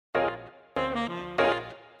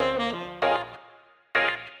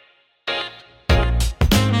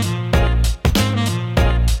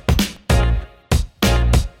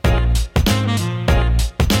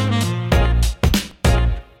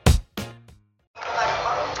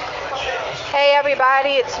Hey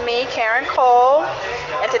everybody, it's me, Karen Cole,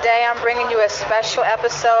 and today I'm bringing you a special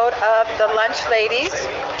episode of The Lunch Ladies.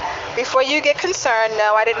 Before you get concerned,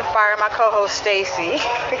 no, I didn't fire my co-host Stacy.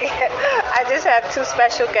 I just have two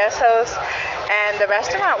special guest hosts, and the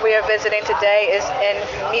restaurant we are visiting today is in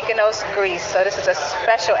Mykonos, Greece. So this is a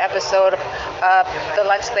special episode of The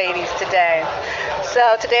Lunch Ladies today.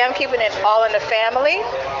 So today I'm keeping it all in the family.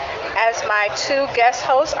 As my two guest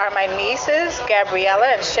hosts are my nieces, Gabriella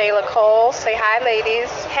and Shayla Cole. Say hi, ladies.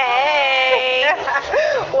 Hey!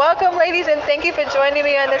 Welcome, ladies, and thank you for joining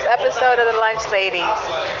me on this episode of The Lunch Ladies.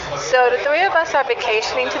 So the three of us are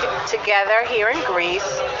vacationing together here in Greece.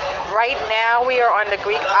 Right now we are on the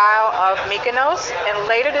Greek Isle of Mykonos, and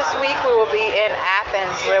later this week we will be in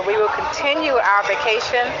Athens, where we will continue our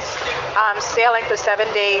vacation, sailing for 7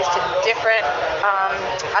 days to different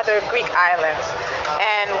other Greek islands.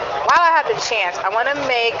 And while I have the chance, I want to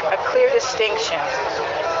make a clear distinction.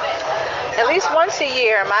 At least once a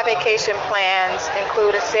year, my vacation plans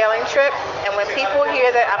include a sailing trip, and when people hear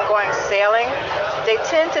that I'm going sailing, they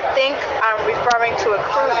tend to think I'm referring to a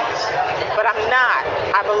cruise, but I'm not.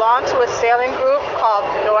 I belong to a sailing group called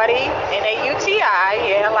Naughty, N-A-U-T-I,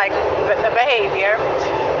 yeah, like the behavior,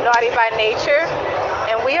 Naughty by Nature,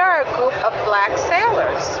 and we are a group of black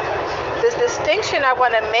sailors. The distinction I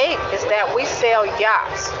want to make is that we sail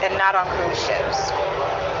yachts and not on cruise ships.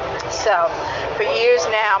 So, for years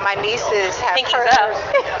now, my nieces have Pinkies up.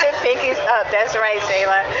 Pinkies up, that's right,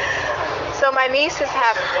 Shayla. So my nieces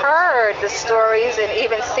have heard the stories and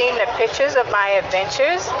even seen the pictures of my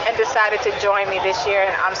adventures and decided to join me this year,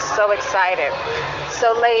 and I'm so excited.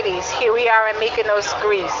 So ladies, here we are in Mykonos,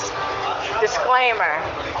 Greece. Disclaimer.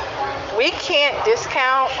 We can't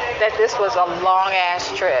discount that this was a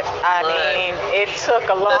long-ass trip. I mean, it took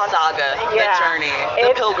a long... The saga, the journey,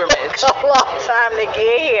 the pilgrimage. It took a long time to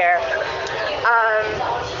get here.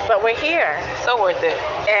 But we're here. So worth it.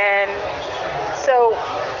 And so,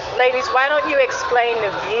 ladies, why don't you explain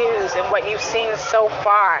the views and what you've seen so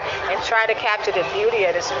far and try to capture the beauty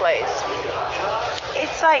of this place?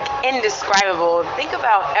 It's like indescribable. Think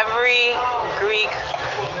about every Greek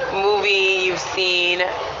movie you've seen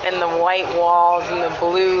and the white walls and the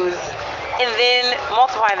blues, and then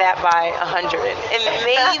multiply that by 100, and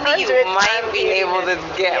maybe you might be able to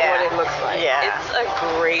get what it looks like. Yeah.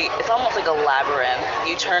 It's almost like a labyrinth.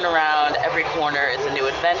 You turn around, every corner is a new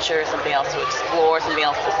adventure, something else to explore, something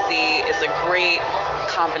else to see. It's a great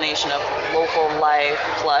combination of local life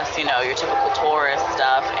plus, your typical tourist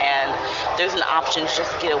stuff, and there's an option to just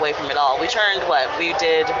get away from it all.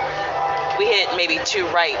 We hit maybe two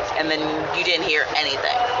rights, and then you didn't hear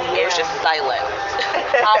anything. It was just silent.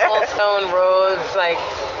 Cobblestone roads, like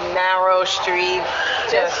narrow streets,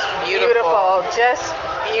 just beautiful. Just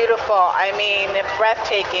beautiful. I mean,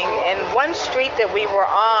 breathtaking. And one street that we were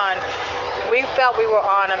on, we felt we were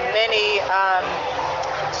on a mini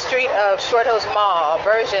street of Short Hills Mall,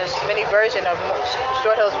 mini version of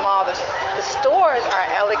Short Hills Mall. The stores are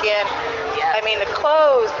elegant. Yes. I mean, the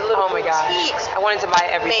clothes, the little boutiques. I wanted to buy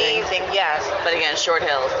everything. Amazing, yes. But again, Short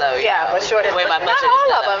Hills, so but Short Hills. Not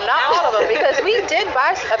all of them, because we did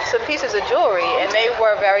buy some pieces of jewelry, and they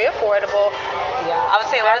were very affordable. Yeah, I would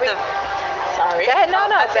say a lot of the... Sorry. Go ahead, no,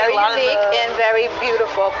 very unique and very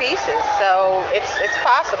beautiful pieces. So it's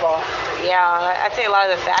possible. Yeah, I'd say a lot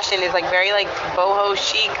of the fashion is like very like boho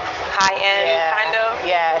chic, high end kind of.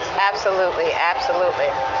 Yes, absolutely.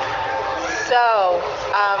 So,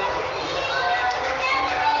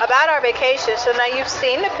 about our vacation, so now you've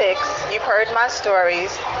seen the pics, you've heard my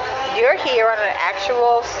stories, you're here on an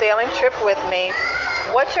actual sailing trip with me.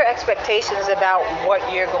 What's your expectations about what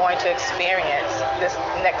you're going to experience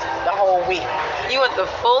the whole week? You want the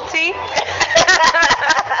full tea?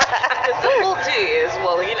 The full tea is,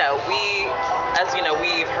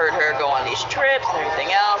 we've heard her go on these trips and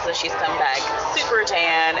everything else, and she's come back super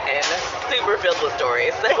tan and super filled with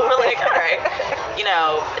stories. So we're like, all right,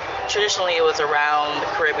 traditionally it was around the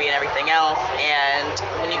Caribbean and everything else, and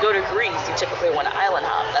when you go to Greece, you typically want to island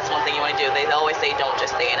hop. That's one thing you want to do. They always say don't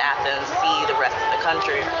just stay in Athens, see the rest of the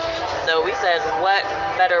country. So we said, what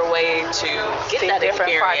better way to get that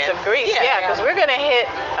different experience? Parts of Greece, because we're going to hit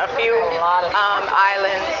a few islands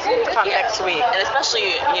come next week. And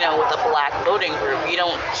especially, with a black voting group, you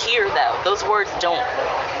don't hear that. Those words don't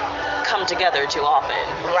come together too often.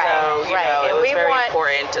 Right, so, it was very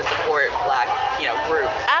important to support black, groups.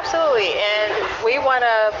 Absolutely, and we want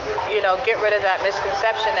to, get rid of that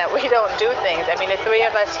misconception that we don't do things. I mean, the three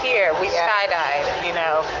of us here, we skydive,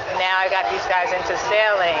 Now I got these guys into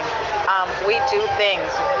sailing. We do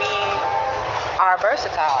things. We are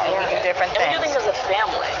versatile and we do different things. And we do things as a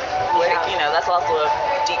family. Like, that's also a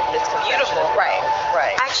deep misconception. Beautiful. Right.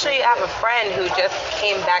 Actually, actually have a friend who just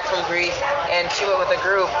came back from Greece, and she went with a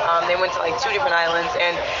group. They went to like 2 different islands,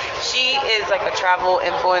 and she is like a travel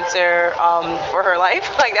influencer for her life.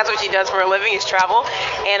 Like that's what she does for a living, is travel.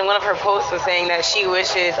 And one of her posts was saying that she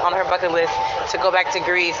wishes on her bucket list to go back to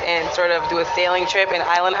Greece and sort of do a sailing trip and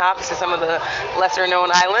island hops to some of the lesser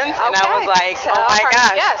known islands. And I was like, oh my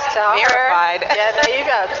gosh, yes, tell verified. her. Yeah, there you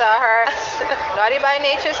go. Tell her. Naughty by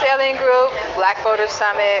Nature Sailing Group, Black Boater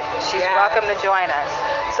Summit. She's welcome to join us.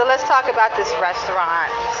 So let's talk about this restaurant.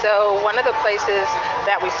 So one of the places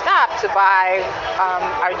that we stopped to buy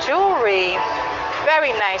our jewelry,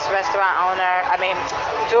 very nice restaurant owner,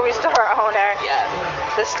 jewelry store owner. Yeah.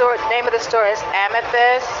 The name of the store is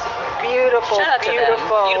Amethyst. Beautiful, Shout out to them.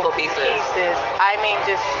 beautiful pieces. I mean,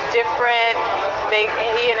 just different.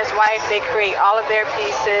 He and his wife, they create all of their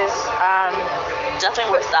pieces.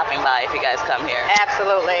 Definitely worth stopping by if you guys come here.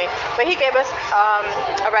 Absolutely. But he gave us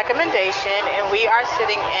a recommendation, and we are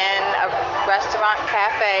sitting in a restaurant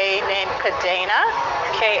cafe named Kadena,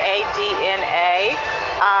 Kadna.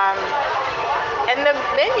 And the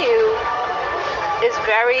menu is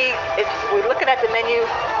we're looking at the menu,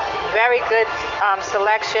 very good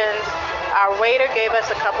selections. Our waiter gave us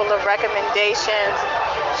a couple of recommendations.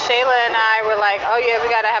 Shayla and I were like, oh yeah, we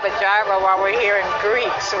got to have a gyro while we're here in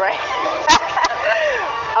Greece, right?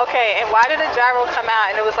 Okay, and why did the gyro come out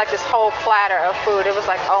and it was like this whole platter of food? It was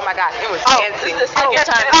like, oh my God. It was fancy. This is the second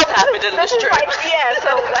time this happened in this trip.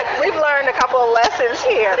 So like we've learned a couple of lessons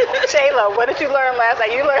here. Shayla, what did you learn last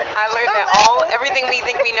night? I learned that everything we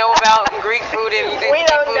think we know about Greek food and we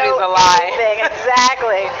don't seafood know is a lie. anything.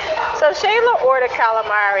 Exactly. So Shayla ordered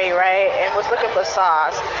calamari, right, and was looking for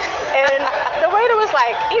sauce. And the waiter was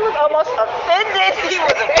like, he was almost offended. He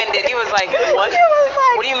was offended. He was like, what? He was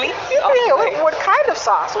like, What do you mean? What kind of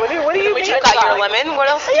sauce? What do you mean? You got your lemon? What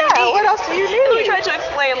else do you need? What else do you need? We tried to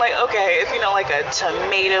explain, like, okay, if like a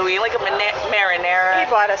tomato-y, like a marinara. He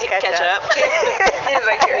bought us ketchup. He was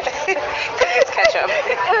like, here, it's ketchup.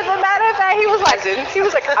 As a matter of fact, he was like,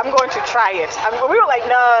 I'm going to try it. We were like,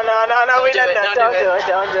 no,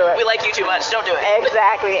 don't do it. We like you too much. Don't do it.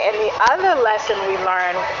 Exactly. And the other lesson we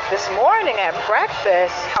learned this morning at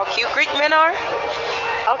breakfast. How cute Greek men are?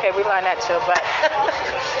 Okay, we learned that too, but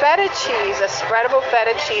feta cheese, a spreadable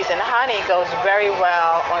feta cheese and honey goes very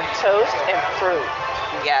well on toast and fruit.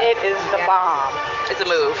 Yeah. It is the bomb. It's a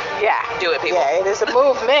move. Yeah. Do it, people. Yeah, it is a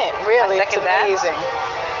movement, really. It's amazing.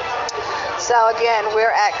 So again,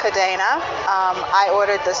 we're at Kadena. I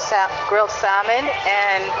ordered the grilled salmon,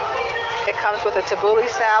 and it comes with a tabbouleh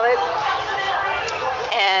salad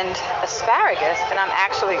and asparagus, and I'm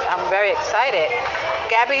very excited.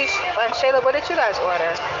 Gabby and Shayla, what did you guys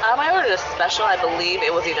order? I ordered a special. I believe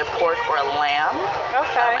it was either pork or lamb.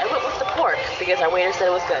 Okay. I went with the pork because our waiter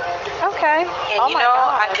said it was good. Okay. And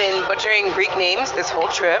I've been butchering Greek names this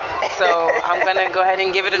whole trip, so I'm gonna go ahead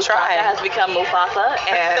and give it a try. It has become Mufasa,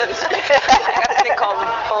 and I got something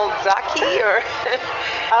called Zaki, or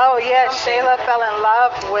oh yeah, Shayla fell in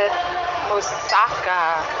love with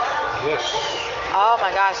moussaka. Yes. Oh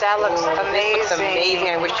my gosh, that looks amazing. This looks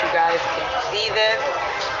amazing. I wish you guys could see this.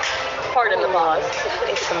 Pardon the pause.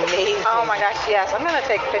 It's amazing. Oh my gosh, yes. I'm gonna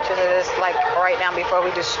take pictures of this like right now before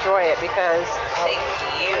we destroy it because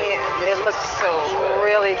it looks so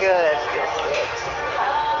really good.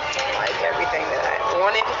 Like everything that I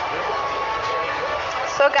wanted.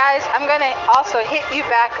 So guys, I'm gonna also hit you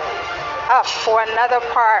back up for another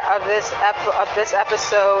part of this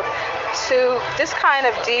episode to just kind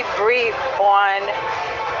of debrief on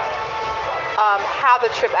how the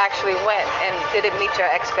trip actually went and did it meet your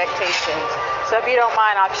expectations. So if you don't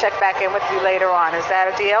mind, I'll check back in with you later on. Is that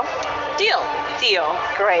a deal? Deal.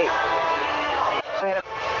 Great.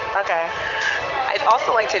 Okay. I'd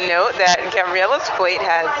also like to note that Gabriella's plate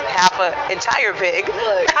has half an entire pig.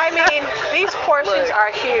 Look. I mean, these portions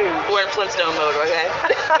are huge. We're in Flintstone mode, okay?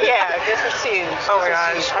 Yeah, this is huge. Oh my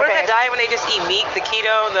gosh. What is Okay. that diet when they just eat meat? The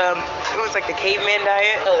keto, it was like the caveman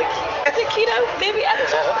diet. Oh, is it keto? Maybe, I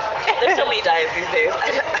don't know. There's so many diets these days.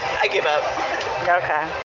 I give up. Okay.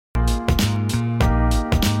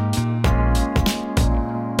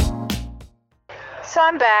 So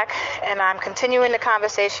I'm back, and I'm continuing the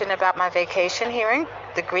conversation about my vacation here in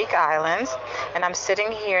the Greek islands, and I'm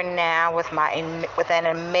sitting here now with an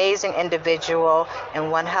amazing individual and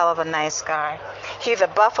one hell of a nice guy. He's a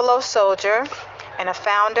Buffalo soldier and a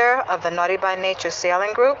founder of the Naughty by Nature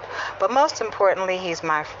Sailing Group, but most importantly, he's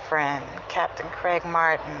my friend, Captain Craig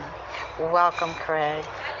Martin. Welcome, Craig.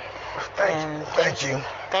 Thank you.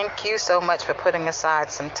 Thank you so much for putting aside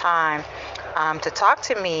some time to talk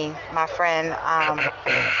to me, my friend,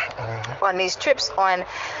 on these trips.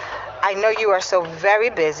 I know you are so very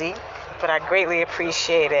busy, but I greatly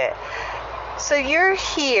appreciate it. So you're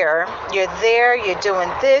here, you're there, you're doing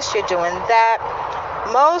this, you're doing that.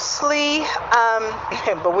 Mostly,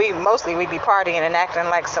 but we be partying and acting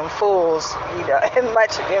like some fools, and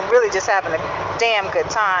really just having a damn good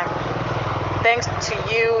time. Thanks to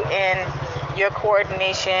you and your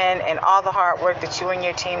coordination and all the hard work that you and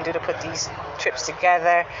your team do to put these trips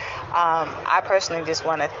together. I personally just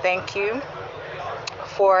want to thank you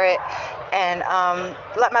for it, and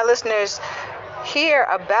let my listeners hear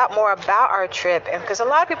more about our trip, and because a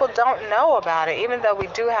lot of people don't know about it, even though we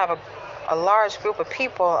do have a large group of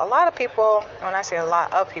people. A lot of people, when I say a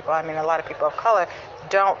lot of people, I mean a lot of people of color,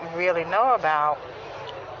 don't really know about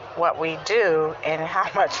what we do and how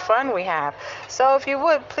much fun we have. So if you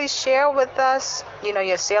would, please share with us,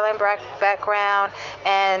 your sailing background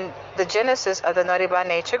and the genesis of the Naughty by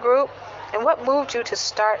Nature group, and what moved you to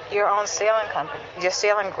start your own sailing company, your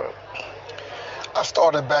sailing group. I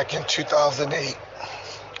started back in 2008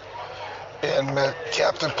 and met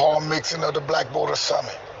Captain Paul Mixon of the Black Border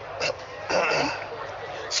Summit.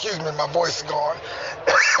 Excuse me, my voice is gone.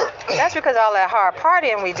 That's because all that hard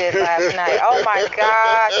partying we did last night. Oh my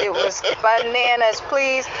gosh, it was bananas.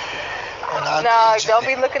 Please, no, don't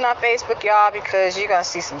be looking on Facebook, y'all, because you're gonna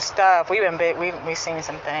see some stuff. We've seen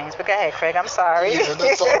some things. But go ahead, Craig. I'm sorry. Yeah,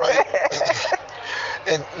 that's all right.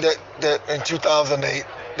 And that in 2008,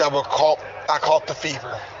 I caught the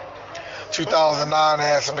fever. 2009, I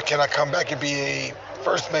asked him, can I come back and be a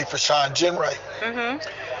first mate for Sean Ginwright? Mm-hmm.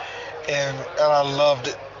 And I loved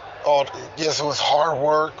it. Yes, it was hard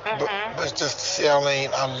work, but just sailing,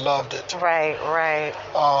 I loved it. Right.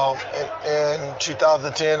 In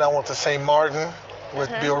 2010, I went to St. Martin with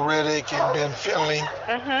Bill Riddick and Ben Finley.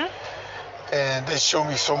 Mm-hmm. And they showed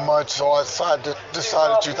me so much, so I decided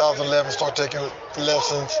 2011 start taking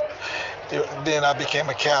lessons. Then I became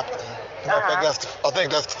a captain. I think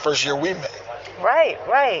that's the first year we met. Right.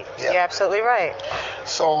 Yeah. You're absolutely right.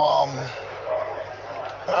 So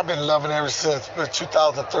I've been loving it ever since. But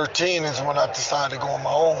 2013 is when I decided to go on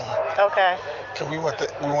my own. Okay. Cause we went to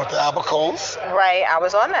Abacos. Right, I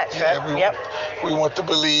was on that trip. Yeah, we went to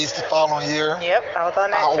Belize the following year. Yep, I was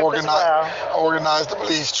on that trip as well. I organized the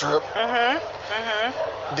Belize trip.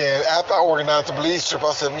 Then after I organized the Belize trip,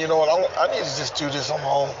 I said, you know what, I need to just do this on my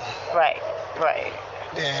own. Right.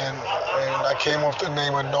 And I came up with the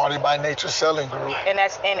name of Naughty by Nature Sailing Group. And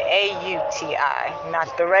that's Nauti,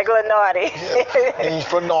 not the regular naughty. Yeah, means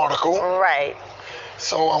for nautical. Right.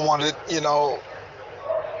 So I wanted,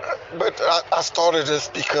 but I started this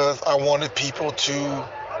because I wanted people to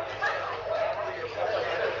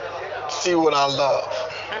see what I love.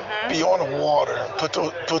 Be on the water, put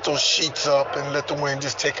those sheets up and let the wind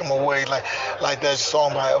just take them away, like that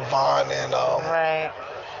song by Yvonne and right.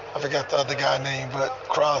 I forgot the other guy's name, but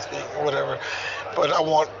Crosby, whatever. But I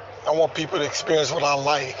want people to experience what I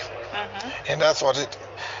like, and that's what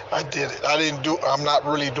I did it. I'm not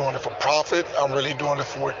really doing it for profit. I'm really doing it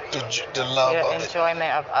for the love of it.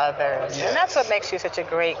 Enjoyment of others. Yes. And that's what makes you such a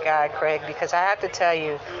great guy, Craig, because I have to tell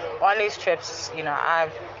you, on these trips,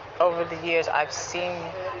 over the years, I've seen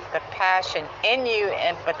the passion in you,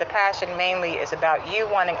 but the passion mainly is about you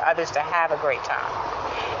wanting others to have a great time.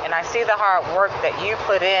 And I see the hard work that you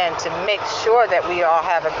put in to make sure that we all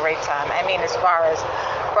have a great time. I mean, as far as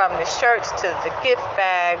from the shirts to the gift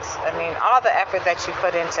bags, I mean, all the effort that you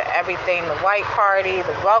put into everything, the white party,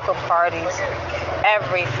 the welcome parties,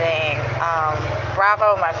 everything.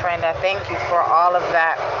 Bravo, my friend. I thank you for all of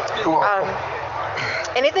that. You're welcome.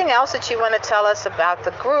 Anything else that you want to tell us about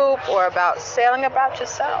the group or about sailing, about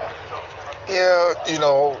yourself? Yeah,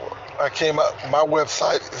 I came up, my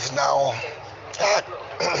website is now,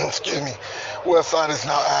 excuse me, website is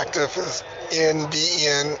now active, is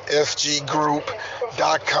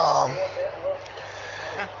ndnsggroup.com.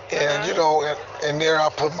 And, and there I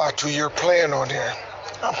put my 2-year plan on there.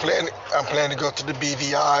 I'm planning to go to the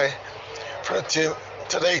BVI from the 10th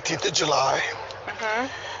to the 18th of July.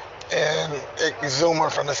 And Exuma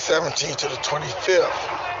from the 17th to the 25th.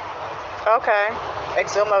 Okay.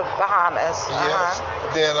 Exuma, Bahamas. Yes.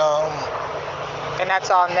 Then and that's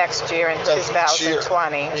all next year in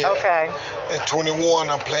 2020. Yeah. Okay. In 21,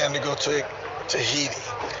 I'm planning to go to Tahiti.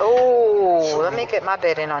 Oh, let me get my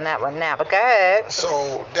bid in on that one now. But go ahead.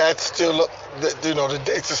 So that's still up. The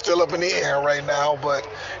dates are still up in the air right now, but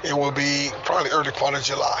it will be probably early part of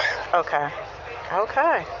July. Okay. All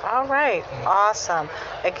right. Awesome.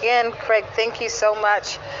 Again, Craig, thank you so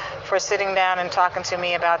much for sitting down and talking to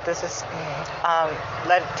me about this.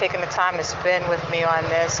 Taking the time to spend with me on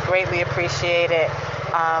this. Greatly appreciate it.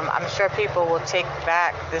 I'm sure people will take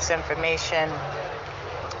back this information.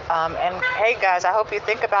 And hey, guys, I hope you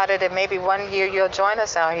think about it, and maybe one year you'll join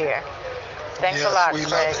us out here. Thanks Yes, a lot, we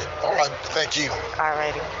Craig. love it. All right, thank you.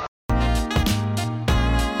 Alrighty.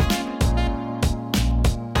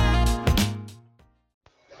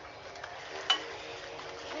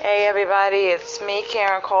 Hey everybody, it's me,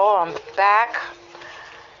 Karen Cole. I'm back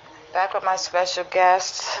with my special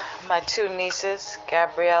guests, my two nieces,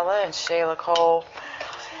 Gabriella and Shayla Cole.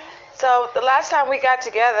 So the last time we got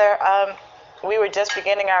together, we were just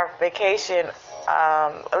beginning our vacation,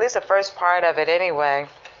 at least the first part of it anyway,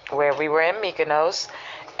 where we were in Mykonos,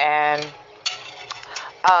 and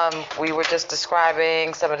we were just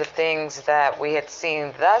describing some of the things that we had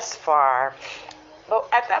seen thus far. But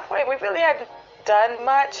at that point, we really hadn't done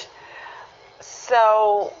much.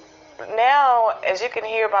 So now, as you can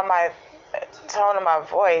hear by my tone of my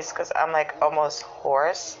voice, because I'm like almost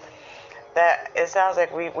hoarse, that it sounds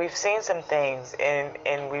like we've seen some things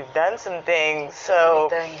and we've done some things. So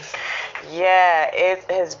yeah, it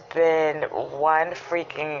has been one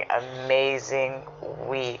freaking amazing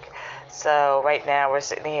week. So right now we're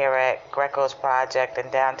sitting here at Greco's Project in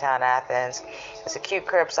downtown Athens. It's a cute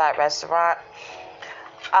curbside restaurant,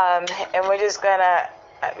 and we're just gonna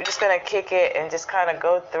kick it and just kind of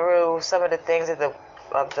go through some of the things that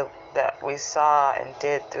we saw and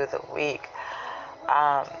did through the week.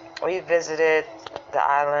 We visited the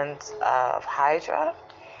island of Hydra,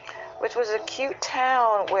 which was a cute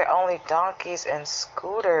town where only donkeys and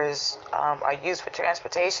scooters are used for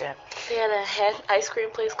transportation. They had a ice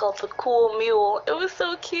cream place called the Cool Mule. It was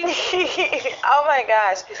so cute. Oh my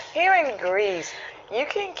gosh. Here in Greece, you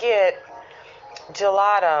can get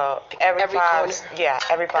gelato every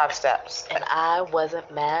five steps. And I wasn't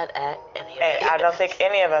mad at any of it. And I don't think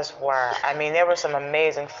any of us were. I mean, there were some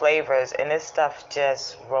amazing flavors, and this stuff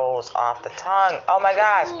just rolls off the tongue. Oh my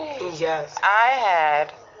gosh. Yes. I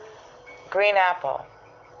had green apple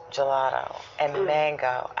gelato and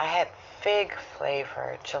mango. I had fig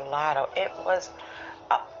flavored gelato. It was,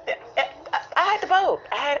 I had the boat.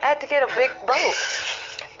 I had to get a big boat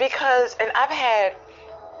because, and I've had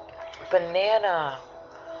banana,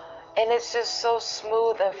 and it's just so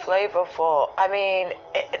smooth and flavorful. I mean,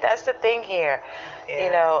 that's the thing here. Yeah.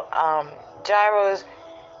 You know, gyros.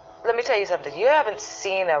 Let me tell you something. You haven't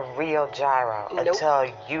seen a real gyro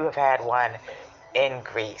until you have had one in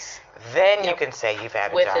Greece. Then you can say you've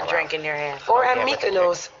had a With gyro. a drink in your hand. Or at Yeah, with the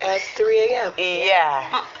Mykonos at 3 a.m.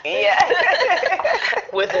 Yeah.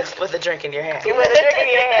 With a drink in your hand. With a drink in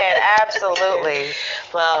your hand, absolutely.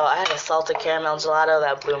 Well, I had a salted caramel gelato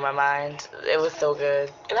that blew my mind. It was so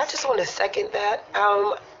good. And I just want to second that.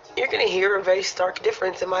 You're gonna hear a very stark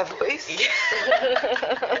difference in my voice.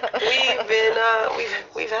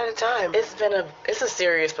 We've had a time. It's a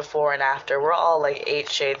serious before and after. We're all like 8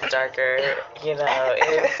 shades darker. You know,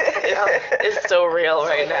 it's so real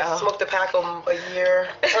right now. Smoked a pack of a year.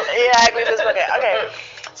 Yeah, we just okay.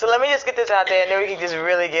 So let me just get this out there, and then we can just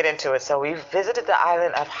really get into it. So we visited the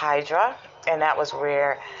island of Hydra, and that was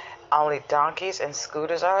where only donkeys and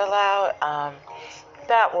scooters are allowed.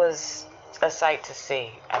 That was a sight to see.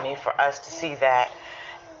 I mean, for us to see that,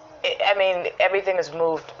 everything is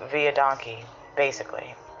moved via donkey,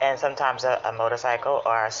 basically, and sometimes a motorcycle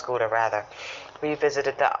or a scooter, rather. We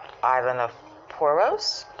visited the island of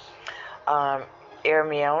Poros,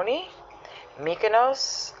 Ermione,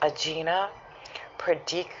 Mykonos, Aegina,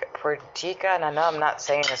 Perdica, and I know I'm not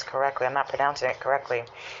saying this correctly, I'm not pronouncing it correctly,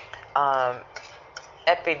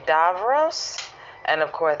 Epidavros, and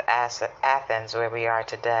of course Athens, where we are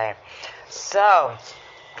today. So,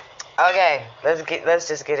 okay, let's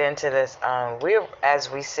just get into this. As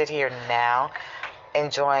we sit here now,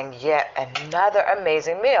 enjoying yet another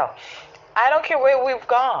amazing meal. I don't care where we've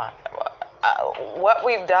gone, what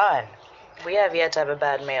we've done. We have yet to have a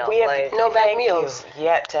bad meal. We have no bad meals.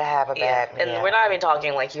 Yet to have a bad meal. And we're not even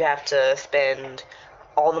talking like you have to spend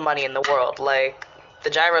all the money in the world. Like the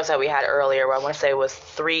gyros that we had earlier, where I want to say was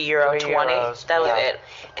 €3.20. That was it.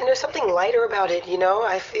 And there's something lighter about it, you know.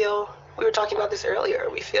 I feel, we were talking about this earlier,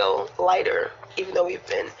 we feel lighter, even though we've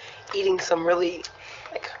been eating some really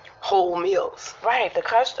like whole meals. Right. The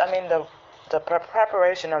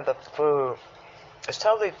preparation of the food is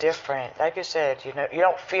totally different. Like you said, you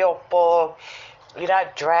don't feel full. You're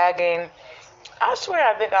not dragging. I swear,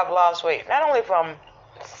 I think I've lost weight, not only from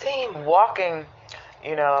walking,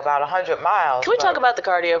 about 100 miles. Can we talk about the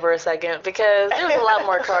cardio for a second? Because there was a lot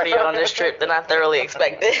more cardio on this trip than I thoroughly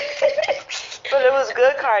expected. But it was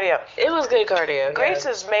good cardio. It was good cardio. Greece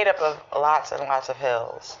is made up of lots and lots of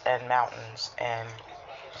hills and mountains, and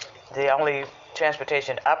the only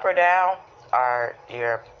transportation up or down are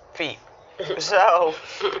your feet. So,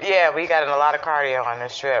 yeah, we got in a lot of cardio on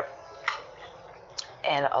this trip.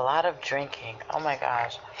 And a lot of drinking. Oh my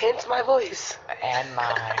gosh. Hence my voice. And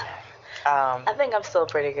mine. I think I'm still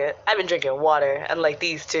pretty good. I've been drinking water, unlike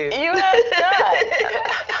these two. You have not.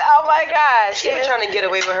 Oh my gosh. She was trying to get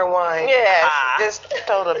away with her wine. Yeah, she just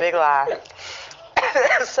told a big lie.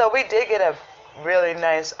 So we did get a really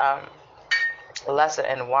nice lesson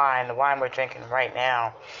in wine. The wine we're drinking right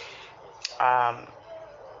now.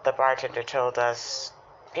 The bartender told us,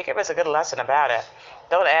 he gave us a good lesson about it.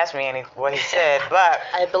 Don't ask me what he said, but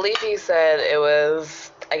I believe he said it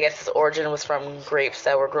was, I guess its origin was from grapes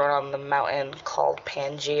that were grown on the mountain called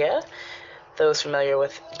Pangea. Those familiar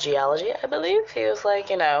with geology, I believe. He was like,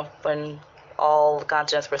 when all the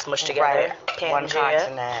continents were smushed together. right, Pangea. one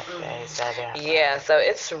continent. Yeah, he said that. Yeah, so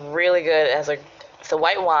it's really good. It's a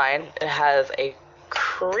white wine. It has a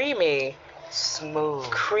creamy Smooth.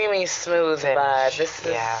 smooth Finish, vibe.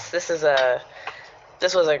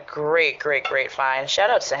 This was a great find. Shout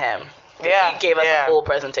outs to him. Yeah, He gave us yeah. a full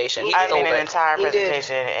presentation. He I sold mean, an it. entire He did.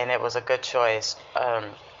 presentation, and it was a good choice.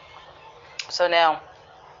 So now,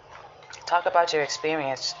 talk about your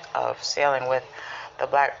experience of sailing with the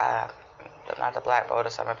not the Black Boat or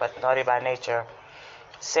something, but the Naughty by Nature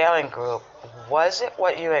sailing group. Was it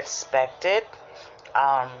what you expected?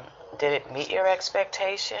 Did it meet your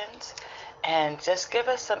expectations? And just give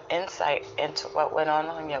us some insight into what went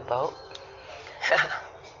on your boat.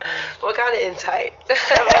 What kind of insight?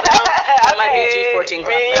 That might be a G14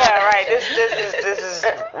 club. Yeah, right. This is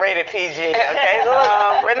rated PG. Okay,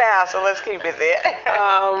 so we're now, so let's keep it there.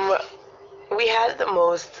 We had the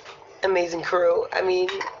most amazing crew. I mean,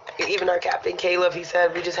 even our captain Caleb, he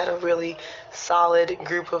said we just had a really solid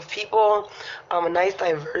group of people, a nice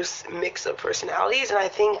diverse mix of personalities, and I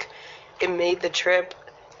think it made the trip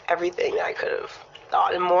everything that I could have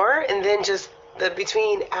thought and more. And then just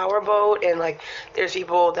between our boat and like there's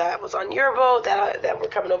people that was on your boat that were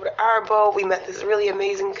coming over to our boat. We met this really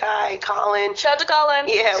amazing guy, Colin. Shout out to Colin.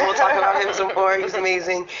 Yeah, we'll talk about him some more. He's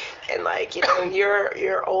amazing. And like,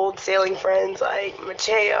 your old sailing friends like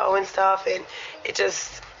Macheo and stuff, and it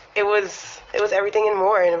was everything and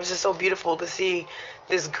more, and it was just so beautiful to see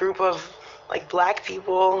this group of like Black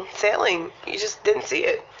people sailing. You just didn't see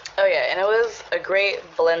it. Oh yeah, and it was a great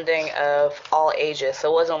blending of all ages.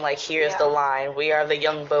 So it wasn't like here's the line, we are the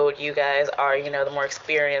young boat, you guys are, the more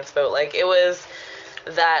experienced boat. Like it was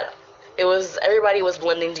everybody was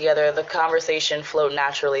blending together. The conversation flowed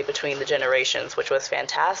naturally between the generations, which was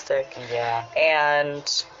fantastic. Yeah. And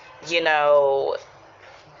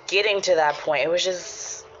getting to that point, it was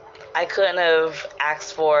just, I couldn't have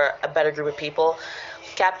asked for a better group of people.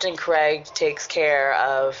 Captain Craig takes care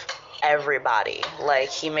of everybody. Like,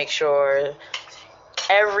 he makes sure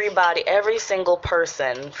everybody, every single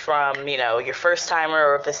person from, your first timer,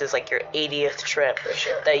 or if this is like your 80th trip,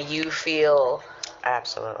 that you feel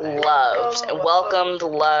Absolutely loved, welcomed,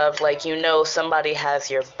 loved, like somebody has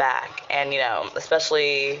your back. And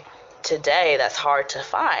especially today, that's hard to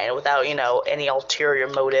find without any ulterior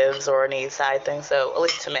motives or any side things. So at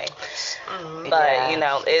least to me, but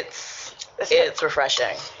it's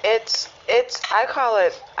refreshing. I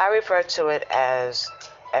refer to it as,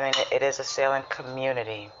 it is a sailing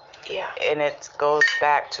community. Yeah. And it goes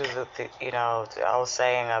back to the old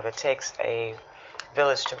saying of it takes a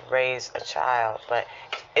village to raise a child, but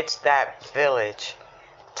it's that village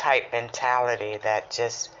type mentality that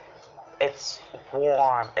just, it's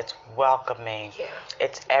warm, it's welcoming,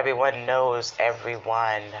 it's everyone knows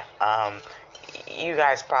everyone. You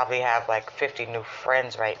guys probably have like 50 new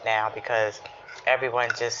friends right now because everyone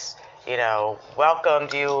just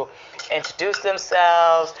welcomed you, introduced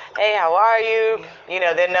themselves. Hey, how are you?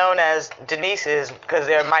 They're known as Denise's because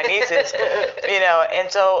they're my nieces. And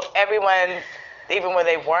so everyone, even when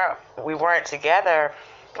we weren't together,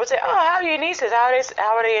 would say, "Oh, how are your nieces? How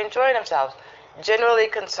are they enjoying themselves?" Generally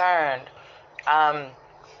concerned. And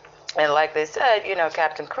like they said,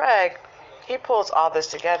 Captain Craig, he pulls all this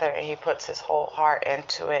together and he puts his whole heart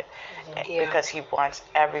into it because he wants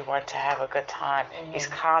everyone to have a good time. He's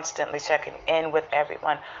constantly checking in with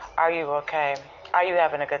everyone. Are you okay? Are you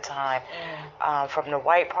having a good time? From the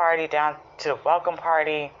white party down to the welcome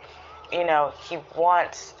party, he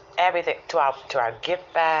wants everything to our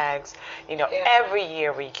gift bags. Every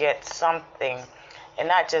year we get something, and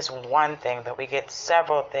not just one thing, but we get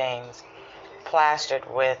several things plastered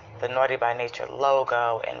with the Naughty by Nature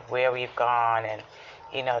logo and where we've gone and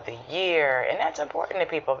the year, and that's important to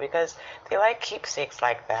people because they like keepsakes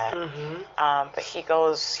like that. But he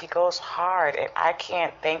goes hard, and I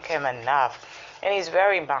can't thank him enough. And he's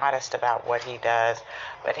very modest about what he does.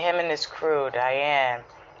 But him and his crew, Diane,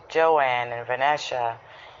 Joanne, and Vanessa,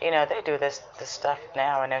 they do this stuff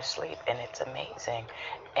now in their sleep, and it's amazing.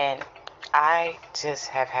 And I just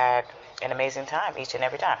have had an amazing time each and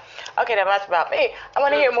every time. Okay, now that's about me. I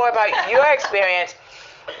want to hear more about your experience.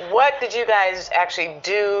 What did you guys actually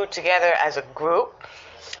do together as a group?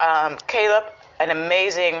 Caleb, an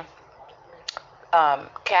amazing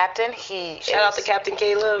captain. Shout out to Captain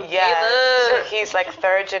Caleb. Yeah, he's like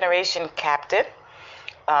third generation captain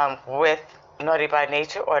with Naughty by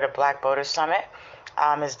Nature or the Black Boater Summit.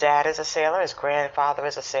 His dad is a sailor, his grandfather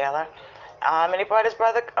is a sailor, and he brought his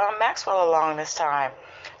brother Maxwell along this time.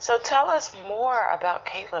 So tell us more about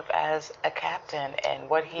Caleb as a captain and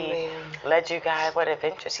what he led you guys, what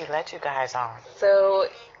adventures he led you guys on. So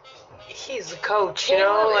he's the coach,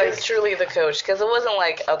 Like truly the coach, because it wasn't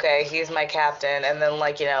like, okay, he's my captain, and then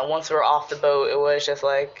like, once we were off the boat, it was just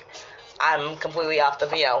like, I'm completely off the,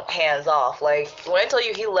 hands off. Like, when I tell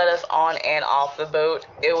you he led us on and off the boat,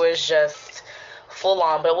 it was just full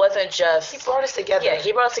on, but it wasn't just... He brought us together. Yeah,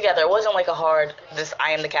 he brought us together. It wasn't like a hard,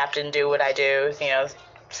 I am the captain, do what I do,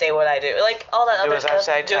 say what I do. Like, all that other stuff.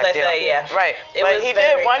 Do as I say, yeah. Right. But he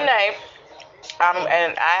did one night,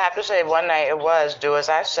 and I have to say, one night it was do as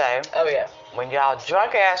I say. Oh, yeah. When y'all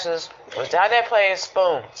drunk asses was down there playing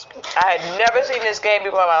spoons. I had never seen this game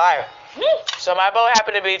before in my life. So my boat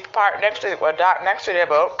happened to be parked next to, docked next to their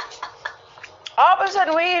boat. All of a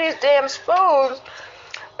sudden, we hear these damn spoons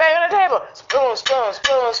bang on the table. Spoon, spoon,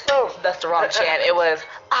 spoon, spoon. That's the wrong chant. It was,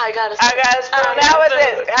 I got a spoon. I got a spoon. That was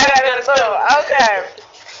it. I got a spoon. Okay.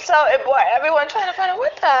 So everyone trying to find out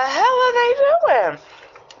what the hell are they doing?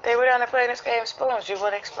 They were down there playing this game, spoons. You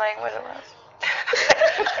want to explain what it was?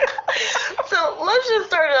 So let's just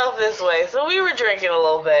start it off this way. So we were drinking a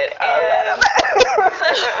little bit. A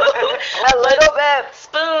little bit.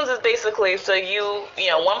 Spoons is basically so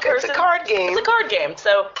one person. It's a card game. It's a card game.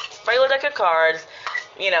 So regular deck of cards.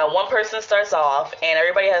 One person starts off, and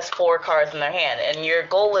everybody has 4 cards in their hand, and your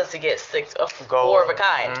goal is to get 4 of a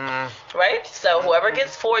kind, right? So whoever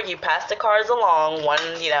gets 4, you pass the cards along,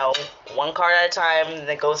 one card at a time,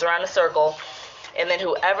 that goes around a circle, and then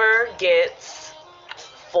whoever gets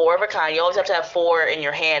 4 of a kind, you always have to have 4 in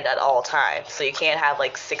your hand at all times, so you can't have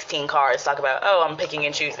like 16 cards, talk about, oh, I'm picking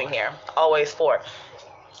and choosing here, always 4.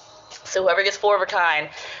 So whoever gets 4 of a kind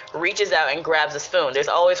reaches out and grabs a spoon. There's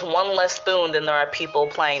always one less spoon than there are people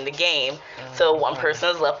playing the game. So one person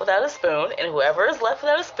is left without a spoon, and whoever is left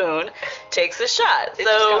without a spoon takes a shot. It just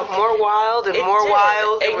got more wild and more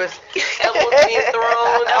wild. It was elbows being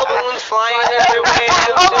thrown, elbows flying everywhere.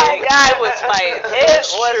 Oh my God. It was fight.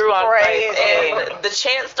 It was crazy. And the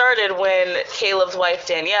chant started when Caleb's wife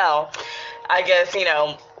Danielle, I guess,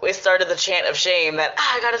 we started the chant of shame that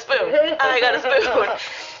I got a spoon. I got a spoon.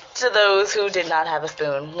 To those who did not have a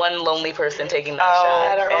spoon, one lonely person taking that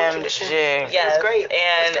shot. OMG. Yes, it was great.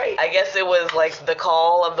 And I guess it was like the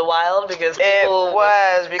call of the wild because people It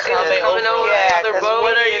was because coming over yeah, the boat.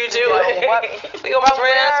 What are you doing? We almost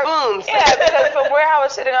ran out of spoons. Yeah, because from where I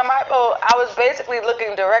was sitting on my boat, I was basically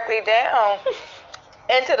looking directly down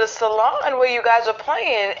into the salon where you guys were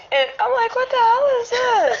playing, and I'm like, what the hell is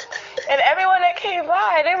this? And everyone that came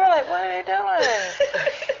by, they were like, what are they doing?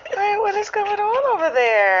 Like, what is going on over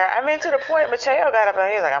there? I mean, to the point, Mateo got up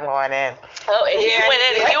and he was like, I'm going in. Oh, and he went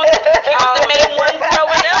in. He was the main one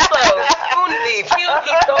throwing elbows. Spoon thief. He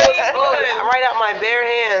throws spoons right out my bare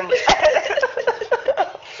hands.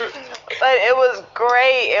 But it was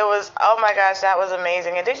great. It was, oh my gosh, that was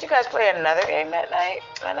amazing. And did you guys play another game that night?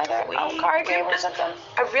 Another card game or something?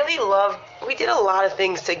 I really we did a lot of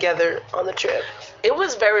things together on the trip. It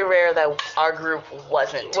was very rare that our group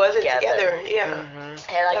wasn't together. Yeah.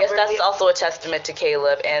 And I guess that's also a testament to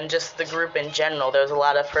Caleb and just the group in general. There was a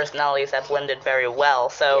lot of personalities that blended very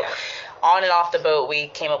well. So on and off the boat, we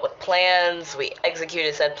came up with plans. We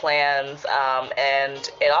executed said plans. And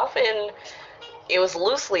it was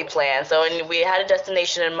loosely planned, and we had a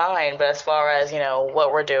destination in mind, but as far as,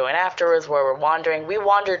 what we're doing afterwards, where we're wandering, we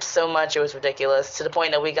wandered so much it was ridiculous, to the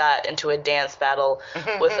point that we got into a dance battle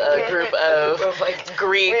with a group of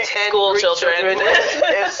Greek school children.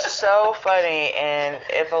 It's so funny, and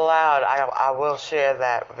if allowed, I will share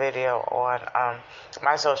that video on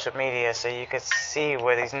my social media so you could see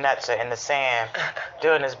where these nuts are in the sand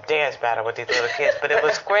doing this dance battle with these little kids, but it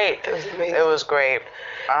was great. It was amazing. It was great.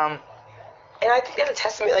 And I think that's a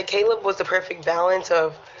testament. Like, Caleb was the perfect balance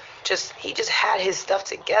of he just had his stuff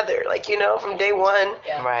together. Like, from day one,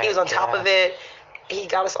 he was on top of it. He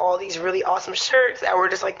got us all these really awesome shirts that were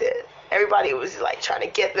just like everybody was like trying to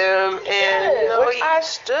get them. And, I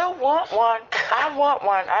still want one. I want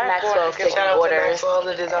one. Maxwell's taking orders. Maxwell,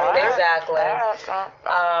 the designer. Exactly.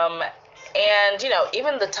 And,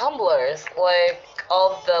 even the tumblers, like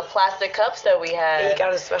all the plastic cups that we had. He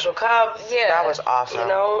got a special cup. Yeah. That was awesome.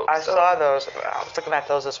 I saw those. I was looking at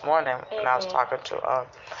those this morning when I was talking to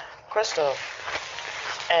crystal.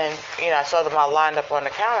 And, I saw them all lined up on the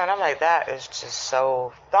counter, and I'm like, that is just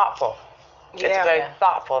so thoughtful. It's very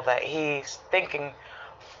thoughtful that he's thinking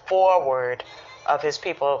forward of his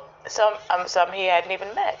people. Some he hadn't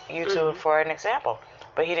even met. You two, for an example.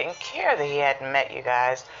 But he didn't care that he hadn't met you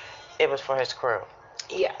guys. It was for his crew.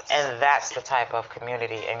 Yes. And that's the type of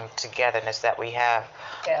community and togetherness that we have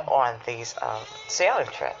on these sailing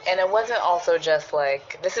trips. And it wasn't also just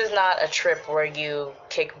like, this is not a trip where you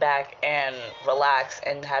kick back and relax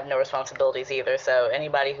and have no responsibilities either. So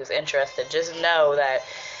anybody who's interested, just know that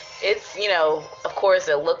it's, of course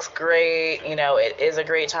it looks great, it is a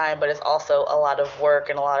great time, but it's also a lot of work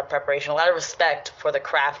and a lot of preparation, a lot of respect for the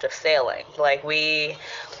craft of sailing. Like, we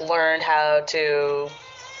learned how to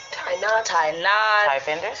tie knots. Tie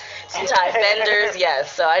fenders? Tie fenders,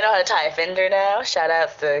 yes. So I know how to tie a fender now. Shout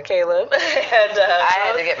outs to Caleb. And I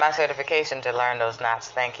had to get my certification to learn those knots.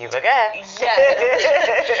 Thank you. But go ahead.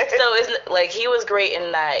 Yes. So it's like, he was great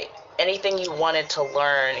in that anything you wanted to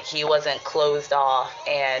learn, he wasn't closed off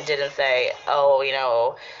and didn't say, oh,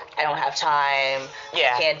 I don't have time.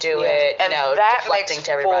 I can't do it. And that makes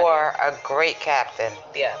to everybody. for a great captain.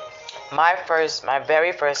 Yeah. My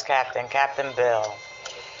very first captain, Captain Bill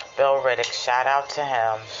Riddick, shout out to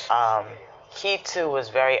him. He too was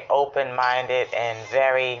very open-minded and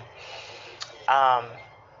very,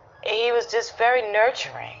 he was just very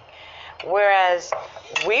nurturing. Whereas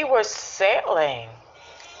we were sailing,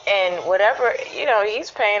 and whatever,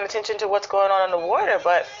 he's paying attention to what's going on in the water,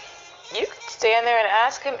 but you could stand there and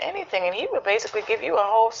ask him anything, and he would basically give you a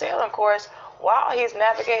whole sailing course while he's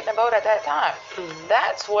navigating the boat at that time.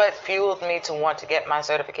 That's what fueled me to want to get my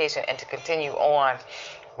certification and to continue on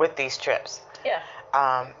with these trips. Yeah.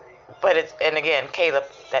 But and again, Caleb,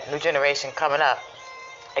 that new generation coming up,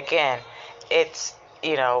 again, it's,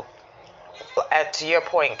 to your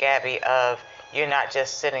point, Gabby, of you're not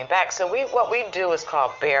just sitting back. So what we do is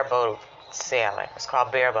called bareboat sailing. It's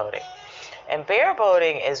called bareboating. And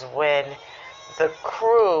bareboating is when the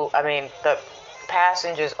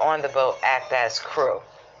passengers on the boat act as crew.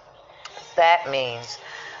 That means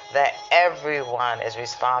that everyone is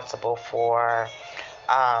responsible for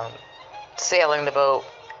sailing the boat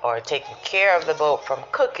or taking care of the boat, from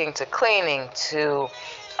cooking to cleaning to,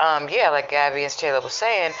 like Gabby and Shayla was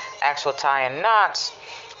saying, actual tying knots,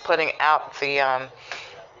 putting out the,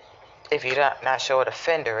 if you're not sure what a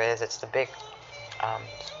fender is, it's the big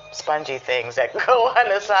spongy things that go on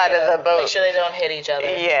the side of the boat. Make sure they don't hit each other.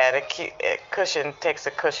 Yeah, the cushion takes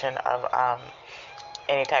a cushion of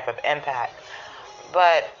any type of impact.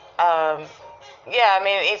 But,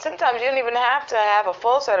 sometimes you don't even have to have a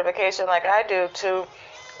full certification like I do to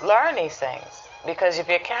learn these things. Because if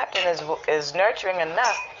your captain is nurturing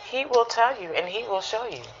enough, he will tell you and he will show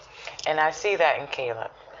you. And I see that in Caleb.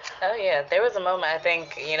 Oh, yeah. There was a moment, I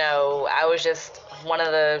think, I was just one of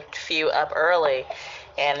the few up early.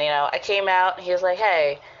 And, I came out, he was like,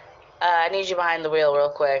 hey, I need you behind the wheel real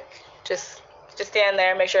quick. Just stand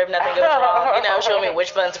there, make sure if nothing goes wrong. Show me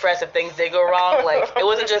which buttons to press if things did go wrong. Like, it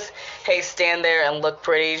wasn't just, hey, stand there and look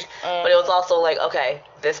pretty. But it was also like, okay,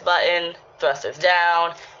 this button, thrusters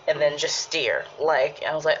down, and then just steer. Like,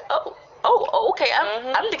 I was like, oh, okay,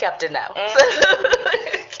 I'm the captain now.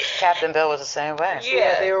 Captain Bill was the same way.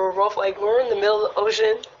 Yeah, they were both like, we're in the middle of the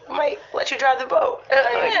ocean. I might let you drive the boat.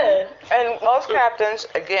 Yeah. And most captains,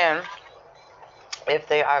 again, if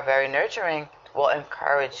they are very nurturing, will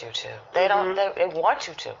encourage you to. They don't. They want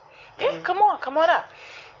you to. Yeah, come on up,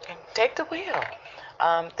 and take the wheel.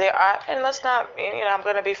 There are, and let's not. I'm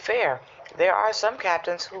going to be fair. There are some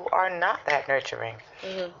captains who are not that nurturing,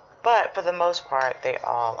 but for the most part, they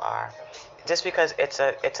all are. Just because it's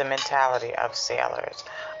a mentality of sailors.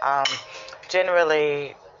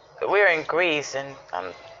 Generally, we're in Greece, and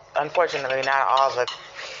unfortunately, not all the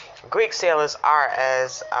Greek sailors are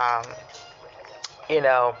as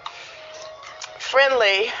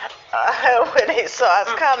friendly when they saw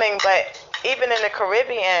us coming. But even in the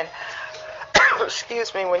Caribbean,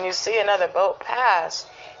 excuse me, when you see another boat pass,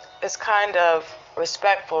 it's kind of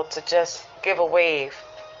respectful to just give a wave.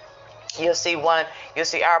 You'll see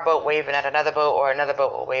our boat waving at another boat, or another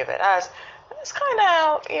boat will wave at us. It's kind of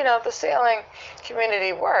how, the sailing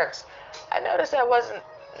community works. I noticed that wasn't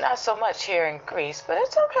not so much here in Greece, but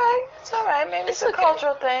it's okay. It's all right. Maybe it's a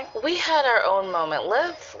cultural thing. We had our own moment.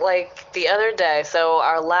 Like the other day, so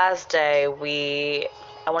our last day,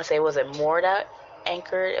 I want to say, was it moored out?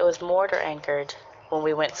 Anchored? It was moored or anchored when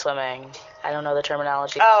we went swimming. I don't know the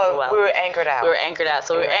terminology. We were anchored out. We were anchored out.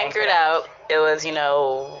 So we were anchored out. It was,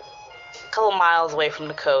 a couple miles away from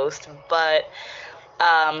the coast, but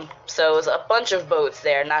So it was a bunch of boats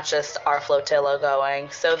there, not just our flotilla going.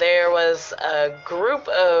 So there was a group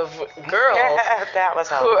of girls That was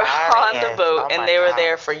who were on the hilarious. boat, Oh and my they were God.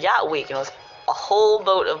 there for Yacht Week, and it was a whole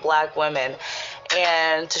boat of black women.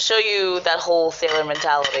 And to show you that whole sailor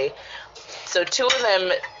mentality, so two of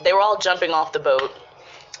them, they were all jumping off the boat,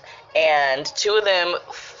 and two of them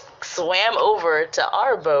swam over to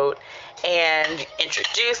our boat and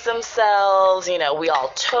introduced themselves. You know, we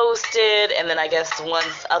all toasted, and then I guess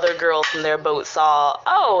once other girls from their boat saw,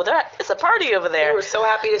 oh, it's a party over They there. were so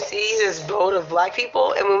happy to see this boat of black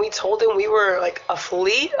people, and when we told them we were like a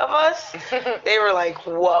fleet of us, they were like,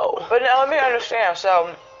 whoa. But now let me understand.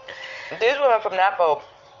 So these women from that boat,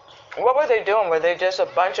 what were they doing? Were they just a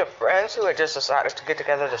bunch of friends who had just decided to get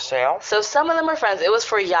together to sail? So some of them are friends. It was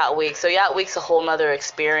for Yacht Week. So Yacht Week's a whole nother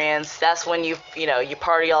experience. That's when you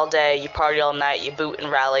party all day, you party all night, you boot and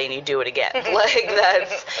rally, and you do it again. Like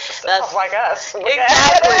that's like us.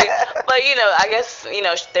 exactly. But I guess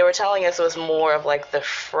they were telling us it was more of like the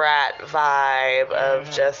frat vibe of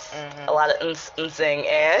just a lot of sing,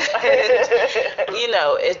 and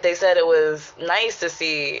they said it was nice to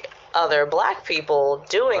see other black people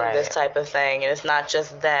doing this type of thing, and it's not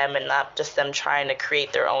just them and not just them trying to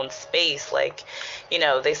create their own space. Like,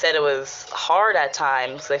 they said it was hard at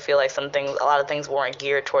times. They feel like a lot of things weren't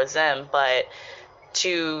geared towards them, but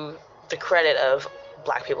to the credit of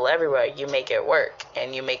black people everywhere, you make it work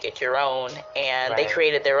and you make it your own, and they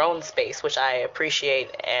created their own space, which I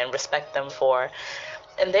appreciate and respect them for,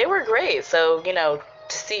 and they were great. So to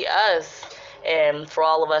see us and for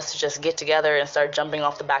all of us to just get together and start jumping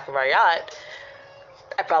off the back of our yacht,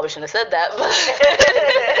 I probably shouldn't have said that, but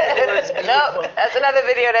No, that's another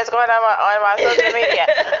video that's going on my social media.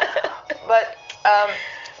 But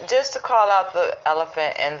just to call out the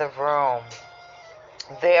elephant in the room,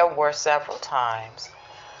 there were several times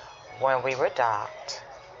when we were docked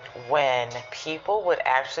when people would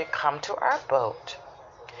actually come to our boat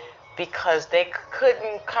because they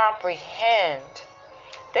couldn't comprehend.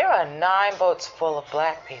 There are 9 boats full of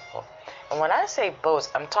black people. And when I say boats,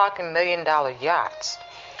 I'm talking $1 million yachts.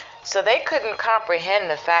 So they couldn't comprehend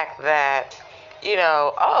the fact that,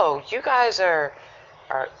 oh, you guys are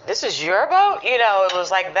this is your boat? It was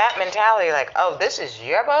like that mentality, like, oh, this is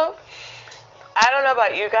your boat? I don't know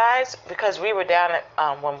about you guys, because we were down at,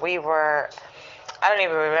 when we were, I don't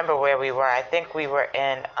even remember where we were. I think we were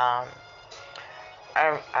in, how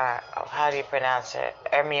do you pronounce it?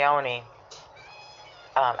 Hermione.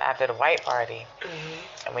 After the white party,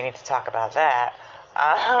 and we need to talk about that.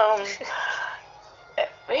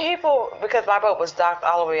 People, because my boat was docked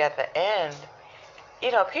all the way at the end,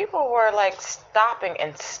 people were like stopping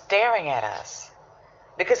and staring at us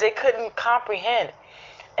because they couldn't comprehend.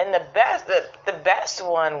 And the best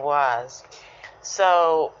one was,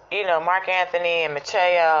 so Mark Anthony and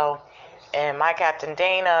Macheo and my captain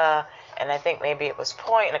Dana, and I think maybe it was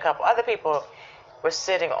Point and a couple other people were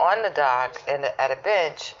sitting on the dock at a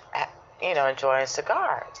bench, enjoying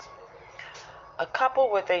cigars. A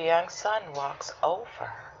couple with a young son walks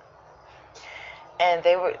over, and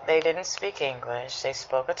they didn't speak English. They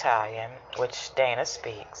spoke Italian, which Dana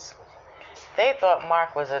speaks. They thought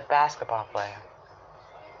Mark was a basketball player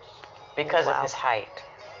because of his height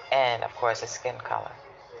and, of course, his skin color,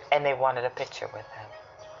 and they wanted a picture with him.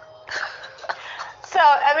 So,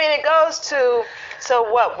 I mean, it goes to, so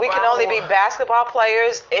what, we can only be basketball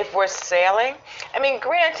players if we're sailing? I mean,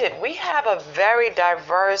 granted, we have a very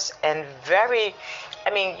diverse and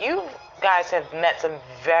you guys have met some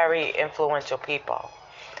very influential people,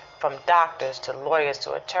 from doctors to lawyers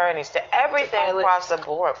to attorneys to everything across the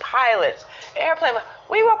board, pilots, airplane.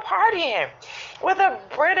 We were partying with a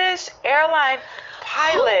British airline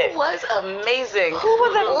pilot. Who was amazing. Who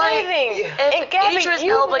was amazing. And Gabby, Idris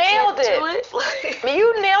you Elba nailed can't do it.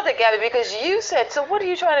 You nailed it, Gabby, because you said, so what are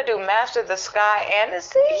you trying to do, master the sky and the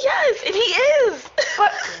sea? Yes, and he is.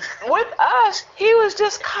 But with us, he was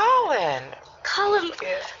just calling. Cullen,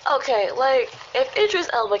 okay, like, if Idris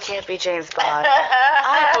Elba can't be James Bond,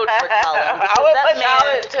 I vote for Cullen. I would That put man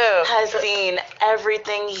Cullen, too. has seen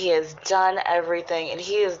everything, he has done everything, and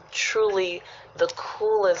he is truly the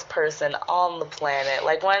coolest person on the planet.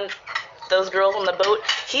 Like, when those girls on the boat,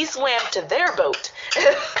 he swam to their boat.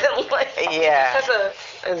 Like, Yeah. That's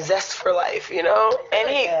a zest for life, And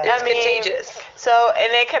It's contagious. So,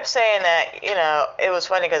 and they kept saying that, it was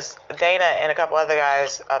funny because Dana and a couple other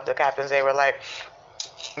guys of the captains, they were like,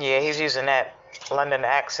 yeah, he's using that London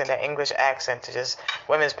accent, that English accent to just,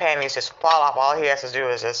 women's panties just fall off. All he has to do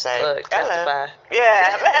is just say, look, hello. testify.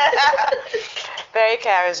 Yeah. Very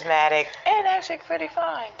charismatic and actually pretty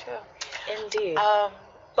fine, too. Indeed. Um,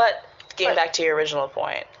 But getting back to your original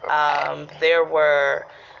point, there were,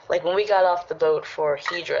 like, when we got off the boat for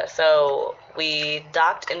Hydra, so we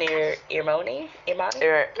docked in Ermione.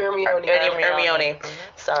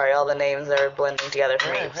 Sorry, all the names are blending together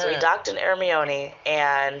for me. So we docked in Ermione,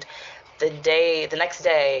 and the next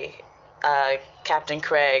day, Captain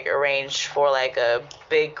Craig arranged for like a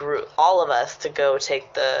big group, all of us, to go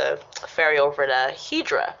take the ferry over to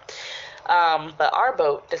Hydra. But our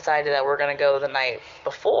boat decided that we're going to go the night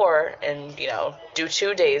before and, do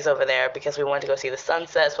 2 days over there because we wanted to go see the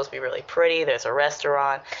sunset. It's supposed to be really pretty. There's a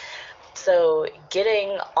restaurant. So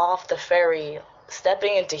getting off the ferry,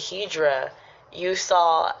 stepping into Hydra, you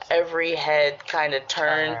saw every head kind of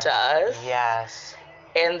turn to us. Yes.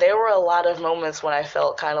 And there were a lot of moments when I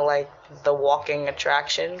felt kind of like the walking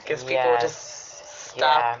attraction because people just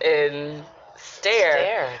stopped and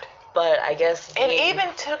stared. But I guess... And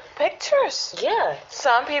even took pictures. Yeah.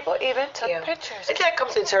 Some people even took pictures. It kind of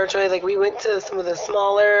comes to territory. Like, we went to some of the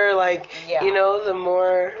smaller, the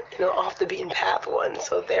more, off the beaten path ones.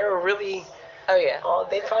 So they're really... Oh, yeah.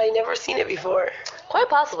 They've probably never seen it before. Quite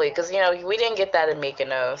possibly, because, we didn't get that in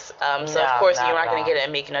Mykonos. So, of course, you're not going to get it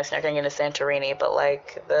in Mykonos. You're not going to get it in Santorini. But,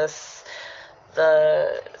 like, the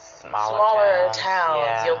smaller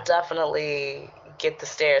towns, you'll definitely get the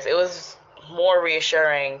stares. It was more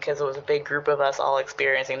reassuring because it was a big group of us all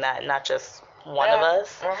experiencing that, not just one of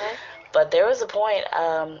us. Mm-hmm. But there was a point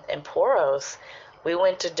in Poros, we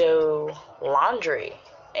went to do laundry,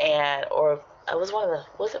 was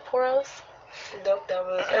it Poros? Nope, that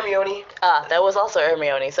was Ermione. That was also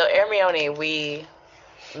Ermione. So Ermione,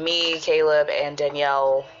 me, Caleb, and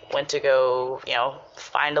Danielle went to go,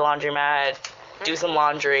 find a laundromat, do some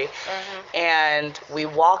laundry, and we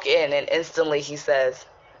walk in, and instantly he says,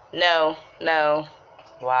 No.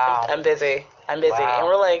 Wow. I'm busy. Wow. And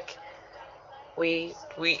we're like, we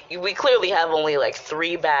clearly have only like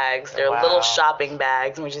 3 bags. They're little shopping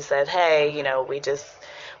bags, and we just said, hey,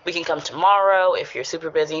 we can come tomorrow if you're super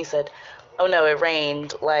busy. He said, oh no, it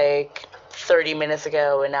rained like 30 minutes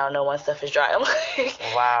ago and now no one's stuff is dry. I'm like,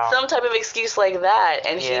 wow. Some type of excuse like that.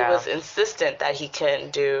 And he was insistent that he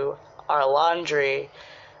couldn't do our laundry,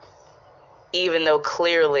 even though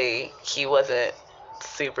clearly he wasn't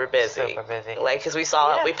super busy. Like, because we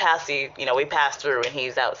saw, we passed through and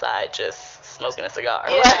he's outside just smoking a cigar.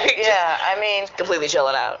 Yeah, like, I mean, completely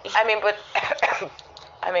chilling out. I mean, but,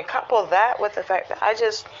 couple that with the fact that I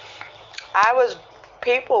was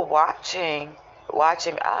people watching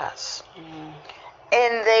us,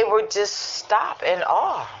 and they would just stop in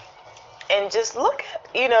awe and just look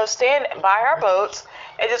at, stand by our boats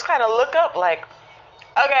and just kind of look up like,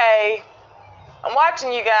 okay, I'm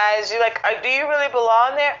watching you guys. You like, do you really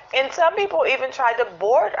belong there? And some people even tried to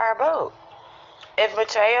board our boat. If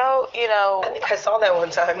Mateo, I think I saw that one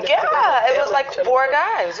time. Yeah, it was like 4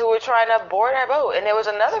 guys who were trying to board our boat. And there was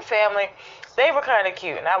another family, they were kind of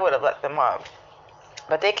cute, and I would have let them up.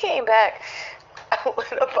 But they came back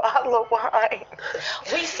with a bottle of wine.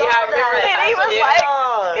 We saw that.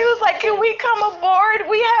 And he was like, can we come aboard?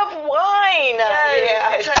 We have wine. Yeah,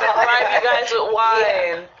 I'm trying to bribe you guys with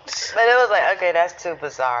wine. But it was like, okay, that's too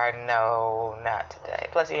bizarre. No, not today.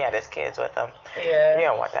 Plus, he had his kids with him. Yeah. You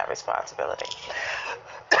don't want that responsibility.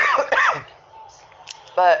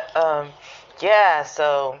 But,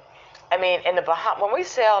 so, I mean, in the when we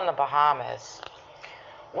sail in the Bahamas,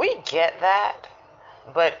 we get that,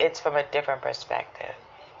 but it's from a different perspective.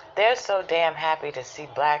 They're so damn happy to see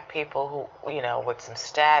black people who, with some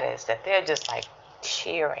status, that they're just like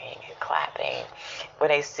cheering and clapping when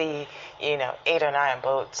they see, 8 or 9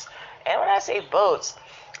 boats. And when I say boats,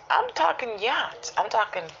 I'm talking yachts. I'm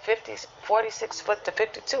talking 46 foot to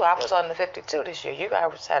 52. I was on the 52 this year. You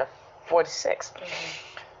guys had a 46.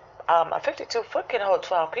 A 52 foot can hold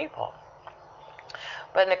 12 people.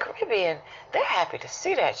 But in the Caribbean, they're happy to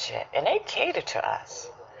see that shit, and they cater to us.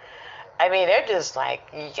 I mean, they're just like,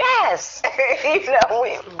 yes,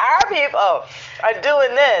 our people are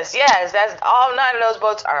doing this. Yes, that's all 9 of those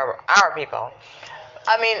boats are our people.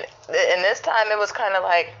 I mean, and this time it was kind of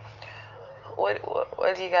like,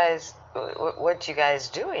 what you guys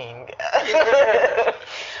doing?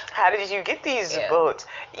 How did you get these boats?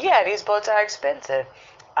 Yeah, these boats are expensive.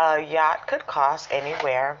 A yacht could cost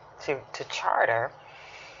anywhere to charter,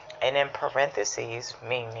 and in parentheses,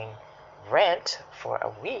 meaning rent for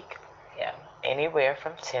a week. Yeah. Anywhere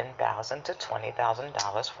from $10,000 to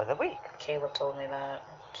 $20,000 for the week. Caleb told me that.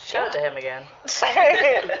 Shout out to him again.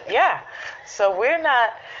 Yeah. So we're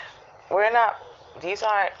not, these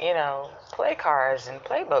aren't, play cars and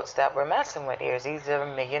play boats that we're messing with here. These are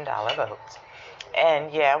 $1 million boats.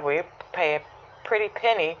 And yeah, we pay a pretty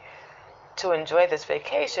penny to enjoy this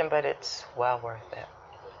vacation, but it's well worth it.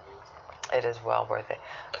 It is well worth it.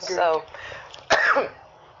 So,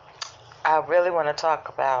 I really want to talk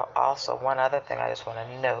about also one other thing I just want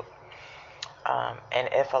to note. And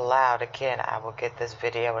if allowed, again, I will get this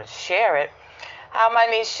video and share it. How my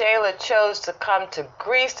niece Shayla chose to come to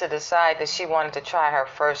Greece to decide that she wanted to try her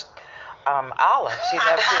first olive. She's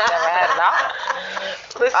never had an olive.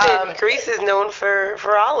 Listen, Greece is known for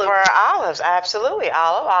olives. For olives, absolutely.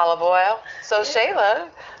 Olive oil. So Shayla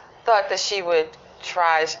thought that she would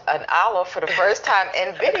try an olive for the first time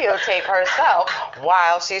and videotape herself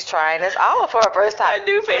while she's trying this olive for her first time. My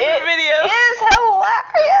new favorite video. It is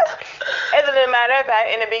hilarious. As a matter of fact,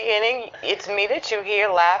 in the beginning, it's me that you hear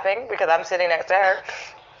laughing because I'm sitting next to her.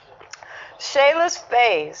 Shayla's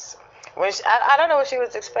face, when I don't know what she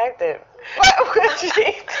was expecting, but when she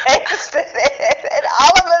tasted it, and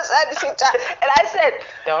all of a sudden she tried, and I said,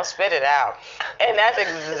 "Don't spit it out," and that's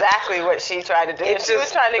exactly what she tried to do. She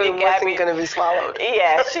was trying to get Gabby. It wasn't going to be swallowed.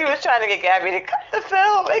 Yeah, she was trying to get Gabby to cut the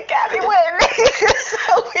film, and Gabby went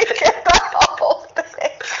so we get the whole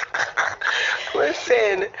thing.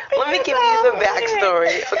 Listen, let me give you the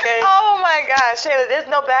backstory, okay? Oh my gosh, Shayla, there's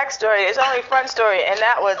no backstory. It's only front story, and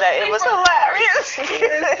that was that it was hilarious. Listen,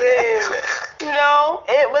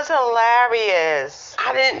 it was hilarious.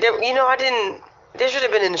 I didn't. There should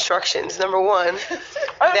have been instructions. Number one,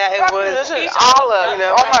 that it was olive.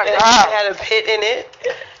 Oh my that God. it had a pit in it.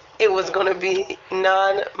 It was gonna be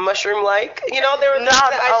non-mushroom-like. There was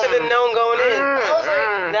I should have known going in.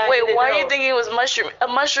 Wait, why do you think it was mushroom? A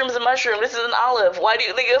mushroom's a mushroom. This is an olive. Why do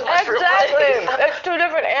you think it was mushroom? Exactly. It's two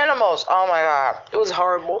different animals. Oh my God. It was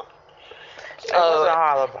horrible. It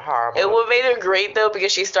was horrible. It what made her great though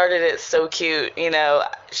because she started it so cute.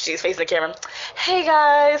 She's facing the camera. Hey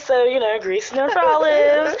guys, so Greece known for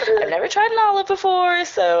olives. I've never tried an olive before,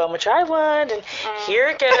 so I'm gonna try one, and here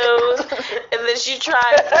it goes. And then she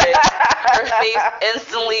tries it. Her face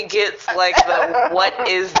instantly gets like the what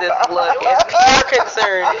is this look? It's pure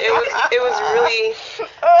concern. It was really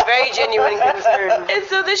very genuine concern. And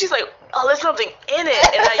so then she's like, oh, there's something in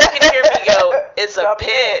it. And now you can hear me go, it's a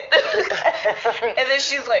pit. And then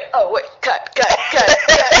she's like, oh, wait, cut the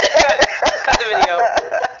video.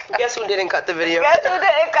 Guess who didn't cut the video? Guess who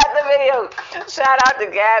didn't cut the video? Shout out to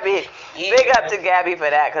Gabby. Yeah. Big up to Gabby for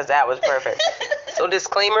that because that was perfect. So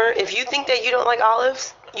disclaimer, if you think that you don't like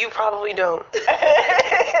olives, you probably don't.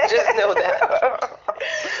 Just know that.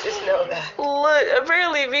 Just know that. Look,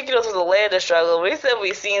 apparently Mykonos was a land of struggle. We said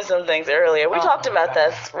we seen some things earlier. We talked about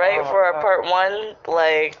this, right, for our part one.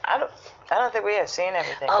 Like, I don't think we have seen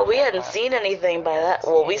everything. oh, we hadn't seen anything by that.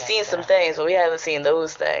 Well, we seen some things, but we haven't seen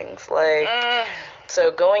those things. Like,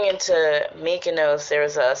 so going into Mykonos,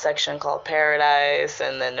 there's a section called Paradise,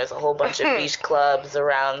 and then there's a whole bunch of beach clubs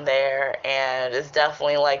around there, and it's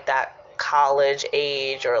definitely like that college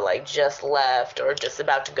age or like just left or just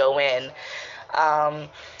about to go in.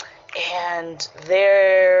 And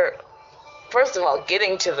they're, first of all,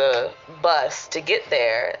 getting to the bus to get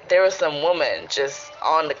there, there was some woman just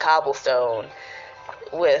on the cobblestone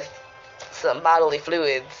with some bodily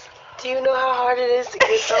fluids. Do you know how hard it is to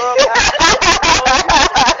get through?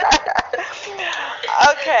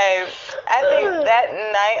 Okay, I think that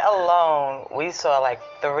night alone, we saw like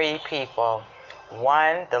 3 people.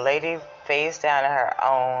 One, the lady face down in her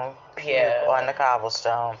own puke on the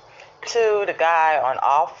cobblestone. 2, the guy on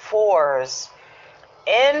all 4s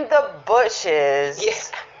in the bushes,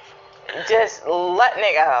 just letting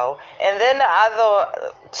it go. And then the other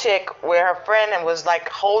chick where her friend was like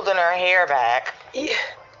holding her hair back in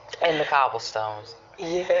the cobblestones.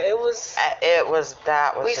 Yeah, it was.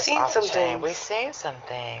 That was. We just seen off some the chain. things. We seen some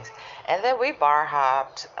things, and then we bar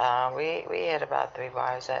hopped. We hit about 3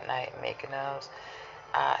 bars that night in Mykonos.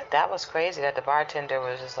 That was crazy that the bartender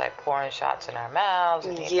was just like pouring shots in our mouths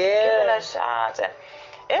and giving us shots, and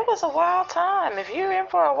it was a wild time. If you're in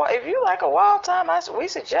for if you like a wild time, we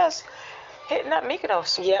suggest hitting up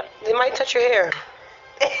Mykonos. Yep, they might touch your hair.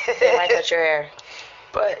 They might touch your hair.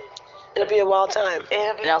 But it'll be a wild time.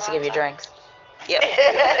 And also give you drinks. Yep.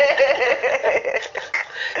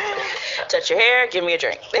 Touch your hair, give me a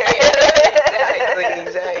drink.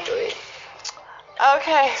 Exactly.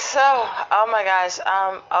 Okay, so, oh my gosh,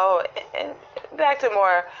 and back to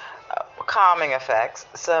more calming effects.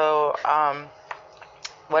 So,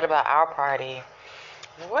 what about our party?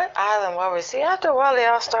 What island were we? See, after a while, they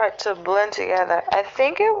all start to blend together. I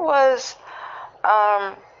think it was,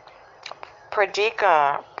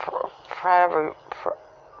 Frederica.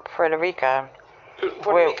 Puerto Rico. We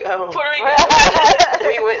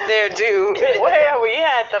went there too. Where we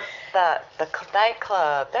had the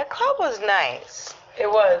nightclub. That club was nice. It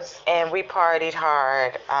was. And we partied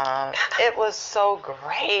hard. It was so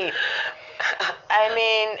great. I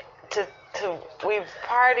mean, we've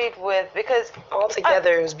partied with, because All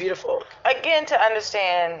together, it was beautiful. again, to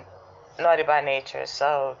understand Naughty by Nature,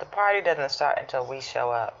 so the party doesn't start until we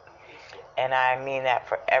show up. And I mean that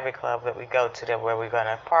for every club that we go to that where we're going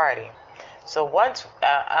to party. So once,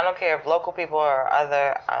 I don't care if local people or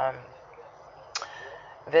other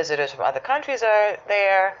visitors from other countries are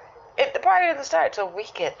there, the party doesn't start until we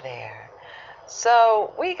get there.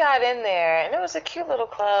 So we got in there, and it was a cute little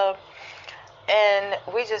club, and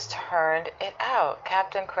we just turned it out.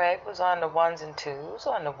 Captain Craig was on the ones and twos,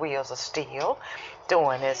 on the wheels of steel,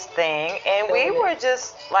 doing his thing, and we were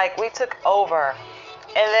just like, we took over.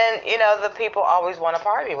 And then, the people always want to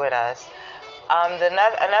party with us.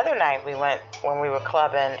 Another night we went when we were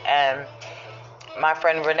clubbing, and my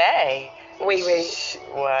friend Renee. Wait.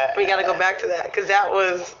 What? We gotta go back to that, because that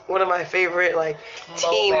was one of my favorite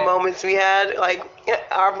team moments we had.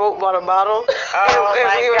 Our boat bought a bottle, and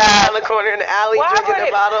we were around the corner in the alley drinking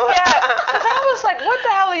the bottle. Yeah, because I was like, what the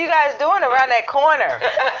hell are you guys doing around that corner?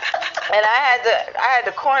 And I had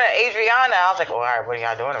to corner Adriana. I was like, well, all right, what are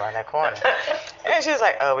y'all doing around that corner? And she was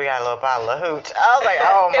like, oh, we got a little bottle of hooch. I was like,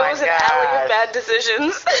 oh my god. It was an alley of bad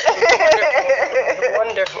decisions.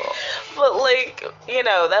 Wonderful. But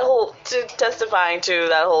that whole testifying to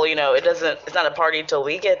that whole, it's not a party until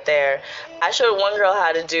we get there. I showed one girl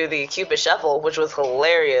how to do the Cupid Shuffle, which was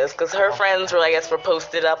hilarious because her friends were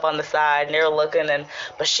posted up on the side and they were looking,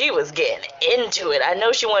 but she was getting into it. I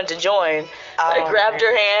know she wanted to join. I grabbed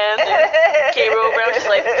her hand and came over. I was just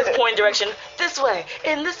like, this point direction, this way,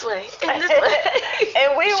 and this way, and this way.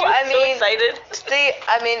 And she was so excited. See,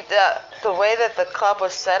 the way that the club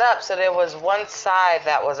was set up, so there was one side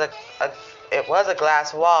that was it was a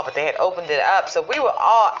glass wall, but they had opened it up, so we were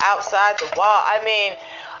all outside the wall.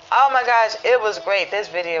 Oh my gosh, it was great. There's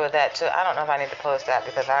video of that too. I don't know if I need to post that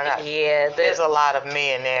because there's a lot of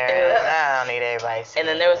me in there. I don't need everybody seeing. And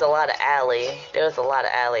then there was a lot of alley.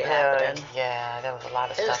 Happening. Yeah, there was a lot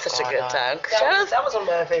of stuff. It was such a good time. That was one of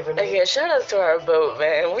my favorite nights. Yeah, shout out to our boat,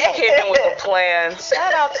 man. We came in with a plan.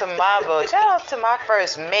 Shout out to my boat. Shout out to my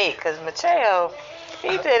first mate, because Mateo,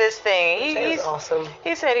 he did his thing. He's awesome.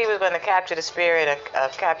 He said he was going to capture the spirit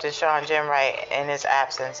of Captain Sean Jim Wright in his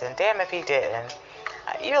absence, and damn if he didn't.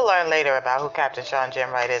 You'll learn later about who Captain Sean Jim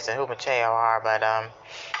Wright is and who Mateo are, but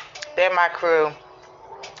they're my crew.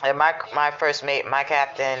 They're my first mate, my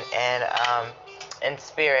captain, and in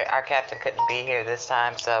spirit, our captain couldn't be here this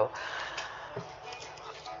time, so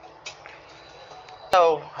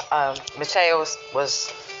Mateo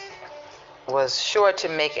was sure to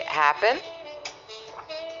make it happen.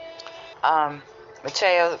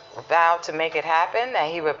 Mateo vowed to make it happen,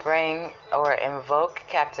 that he would bring or invoke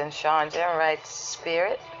Captain Sean Jim Wright's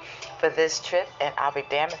spirit for this trip, and I'll be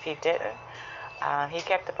damned if he didn't. He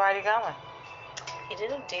kept the party going. He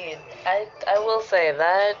did indeed. I will say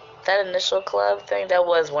that initial club thing, that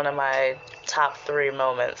was one of my top 3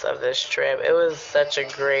 moments of this trip. It was such a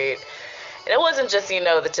great, and it wasn't just,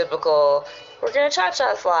 the typical, we're gonna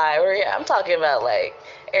cha-cha slide. I'm talking about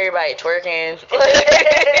everybody twerking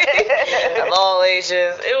of all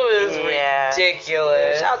ages. It was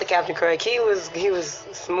ridiculous. Shout out to Captain Craig. He was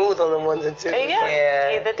smooth on the ones and twos.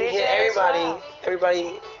 Yeah. He hit everybody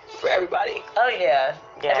for everybody. Oh yeah.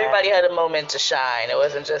 Everybody had a moment to shine. It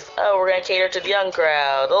wasn't just, we're gonna cater to the young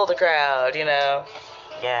crowd, the older crowd, Yeah.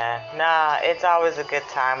 Nah, it's always a good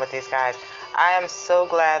time with these guys. I am so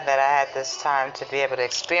glad that I had this time to be able to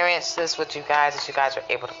experience this with you guys, that you guys were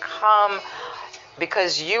able to come,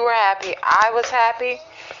 because you were happy, I was happy.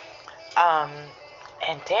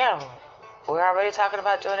 And damn, we're already talking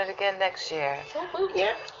about doing it again next year.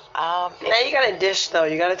 Yeah. Now you got a dish, though.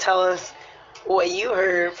 You got to tell us what you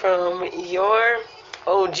heard from your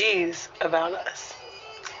OGs about us.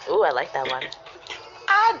 Ooh, I like that one.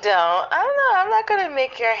 I don't know. I'm not going to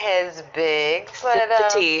make your heads big. But, the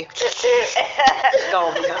tea.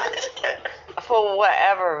 For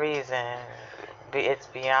whatever reason, it's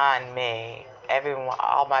beyond me. Everyone,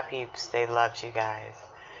 all my peeps, they loved you guys.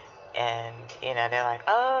 And, they're like,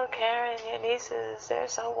 oh, Karen, your nieces, they're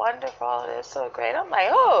so wonderful. They're so great. I'm like,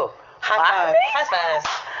 oh, high five.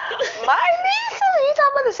 My nieces? Are you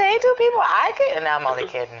talking about the same 2 people I could? No, I'm only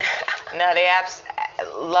kidding. No, they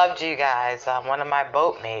loved you guys. One of my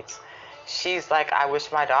boatmates, she's like, I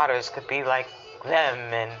wish my daughters could be like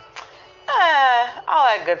them, and all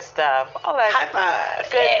that good stuff. All that high five.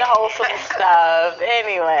 Good, wholesome stuff.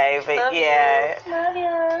 Anyway, but love you. Love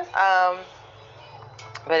you.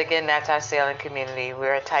 But again, that's our sailing community.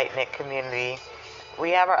 We're a tight-knit community.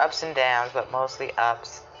 We have our ups and downs, but mostly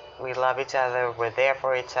ups. We love each other. We're there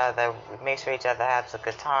for each other. We make sure each other has a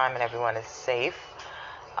good time and everyone is safe.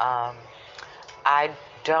 I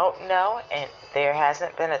don't know, and there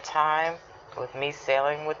hasn't been a time with me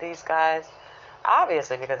sailing with these guys,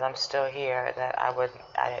 obviously because I'm still here, that I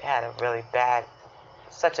had a really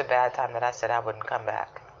such a bad time that I said I wouldn't come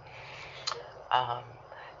back.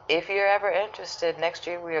 If you're ever interested, next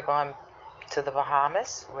year we are going to the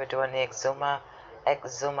Bahamas. We're doing the Exuma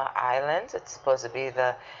Islands. It's supposed to be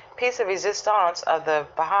the piece of resistance of the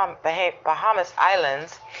Bahamas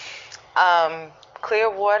Islands. Clear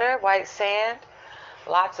water, white sand,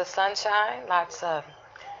 lots of sunshine, lots of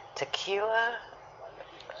tequila,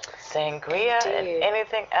 sangria, and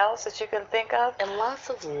anything else that you can think of. And lots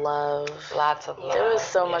of love. Lots of love. There was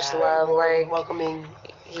so much love, like welcoming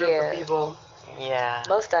group of people. Yeah.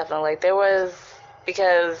 Most definitely. Like there was,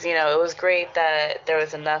 because it was great that there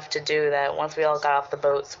was enough to do that once we all got off the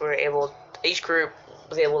boats, we were able, each group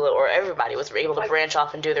was able to, or everybody was able to branch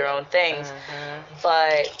off and do their own things. Mm-hmm.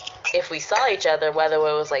 But if we saw each other, whether it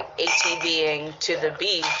was like ATVing to the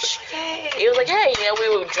beach, it was like, hey, we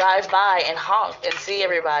would drive by and honk and see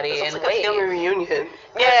everybody and Like a wave. family reunion.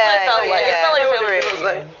 It felt like a family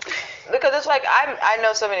reunion. Because it's like I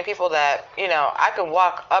know so many people that I can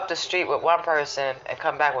walk up the street with one person and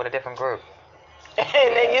come back with a different group, and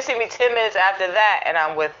then you see me 10 minutes after that and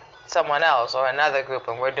I'm with someone else or another group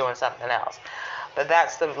and we're doing something else. But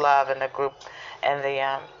that's the love and the group and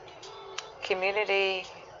the community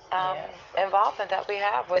involvement that we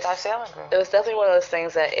have with our sailing group. It was definitely one of those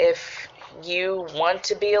things that if you want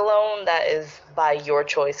to be alone, that is by your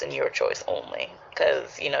choice and your choice only.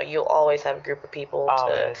 Because, you'll always have a group of people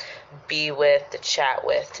to be with, to chat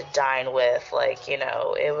with, to dine with. Like, it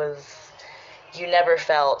was, you never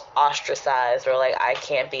felt ostracized or like, I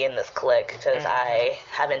can't be in this clique because I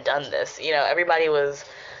haven't done this. Everybody was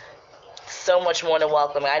so much more than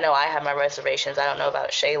welcoming. I know I have my reservations. I don't know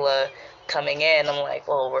about Shayla coming in. I'm like,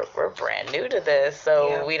 well, we're brand new to this,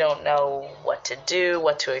 so we don't know what to do,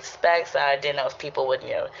 what to expect. So I didn't know if people would,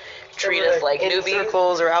 treat us like in newbies.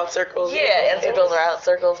 circles or out circles. Yeah, in circles or out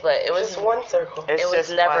circles, but it was Just one circle. it was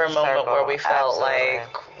never a moment where we felt like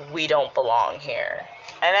we don't belong here.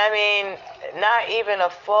 And I mean, not even a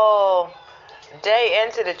full day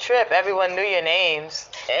into the trip, everyone knew your names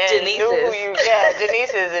and knew who you,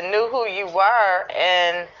 Denise's, and knew who you were,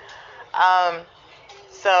 and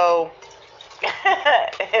so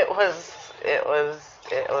it was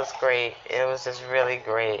great. It was just really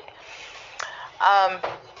great.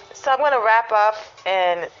 So I'm going to wrap up,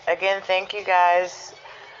 and again, thank you guys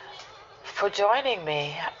for joining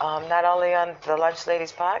me, not only on the Lunch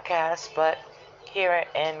Ladies podcast, but here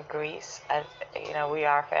in Greece. We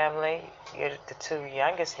are family. You're the two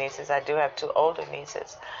youngest nieces. I do have two older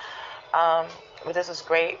nieces. But this was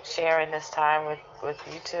great sharing this time with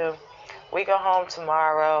you two. We go home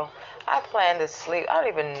tomorrow. I plan to sleep. I don't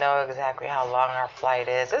even know exactly how long our flight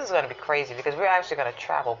is. This is going to be crazy because we're actually going to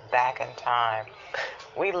travel back in time.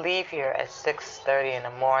 We leave here at 6:30 in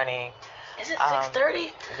the morning. Is it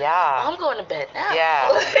 6:30? Yeah. I'm going to bed now. Yeah.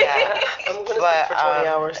 I'm going to sleep for 20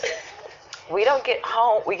 hours. We don't get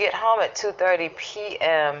home. We get home at 2:30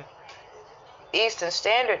 p.m. Eastern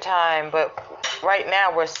Standard Time, but right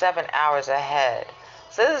now we're 7 hours ahead.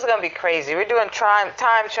 So this is going to be crazy. We're doing time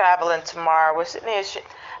traveling tomorrow. We're sitting here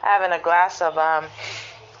having a glass of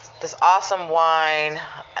this awesome wine.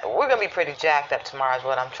 We're going to be pretty jacked up tomorrow is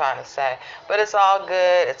what I'm trying to say. But it's all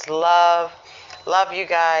good. It's love. Love you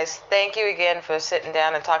guys. Thank you again for sitting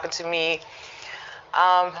down and talking to me.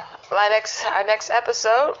 Our next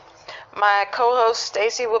episode, my co-host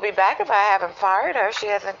Stacy will be back if I haven't fired her. She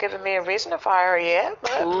hasn't given me a reason to fire her yet.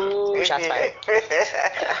 But Ooh, shots fired.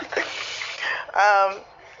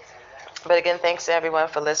 But again, thanks to everyone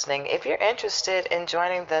for listening. If you're interested in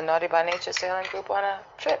joining the Naughty by Nature sailing group on a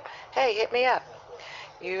trip, hey, hit me up.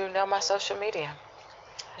 You know my social media.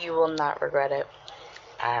 You will not regret it.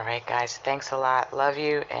 All right, guys. Thanks a lot. Love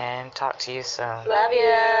you, and talk to you soon. Love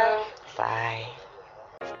you. Bye.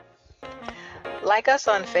 Like us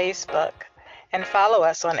on Facebook and follow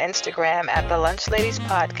us on Instagram at The Lunch Ladies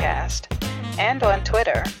Podcast and on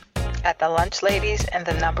Twitter at The Lunch Ladies and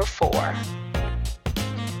the number 4.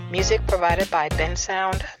 Music provided by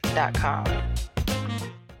bensound.com.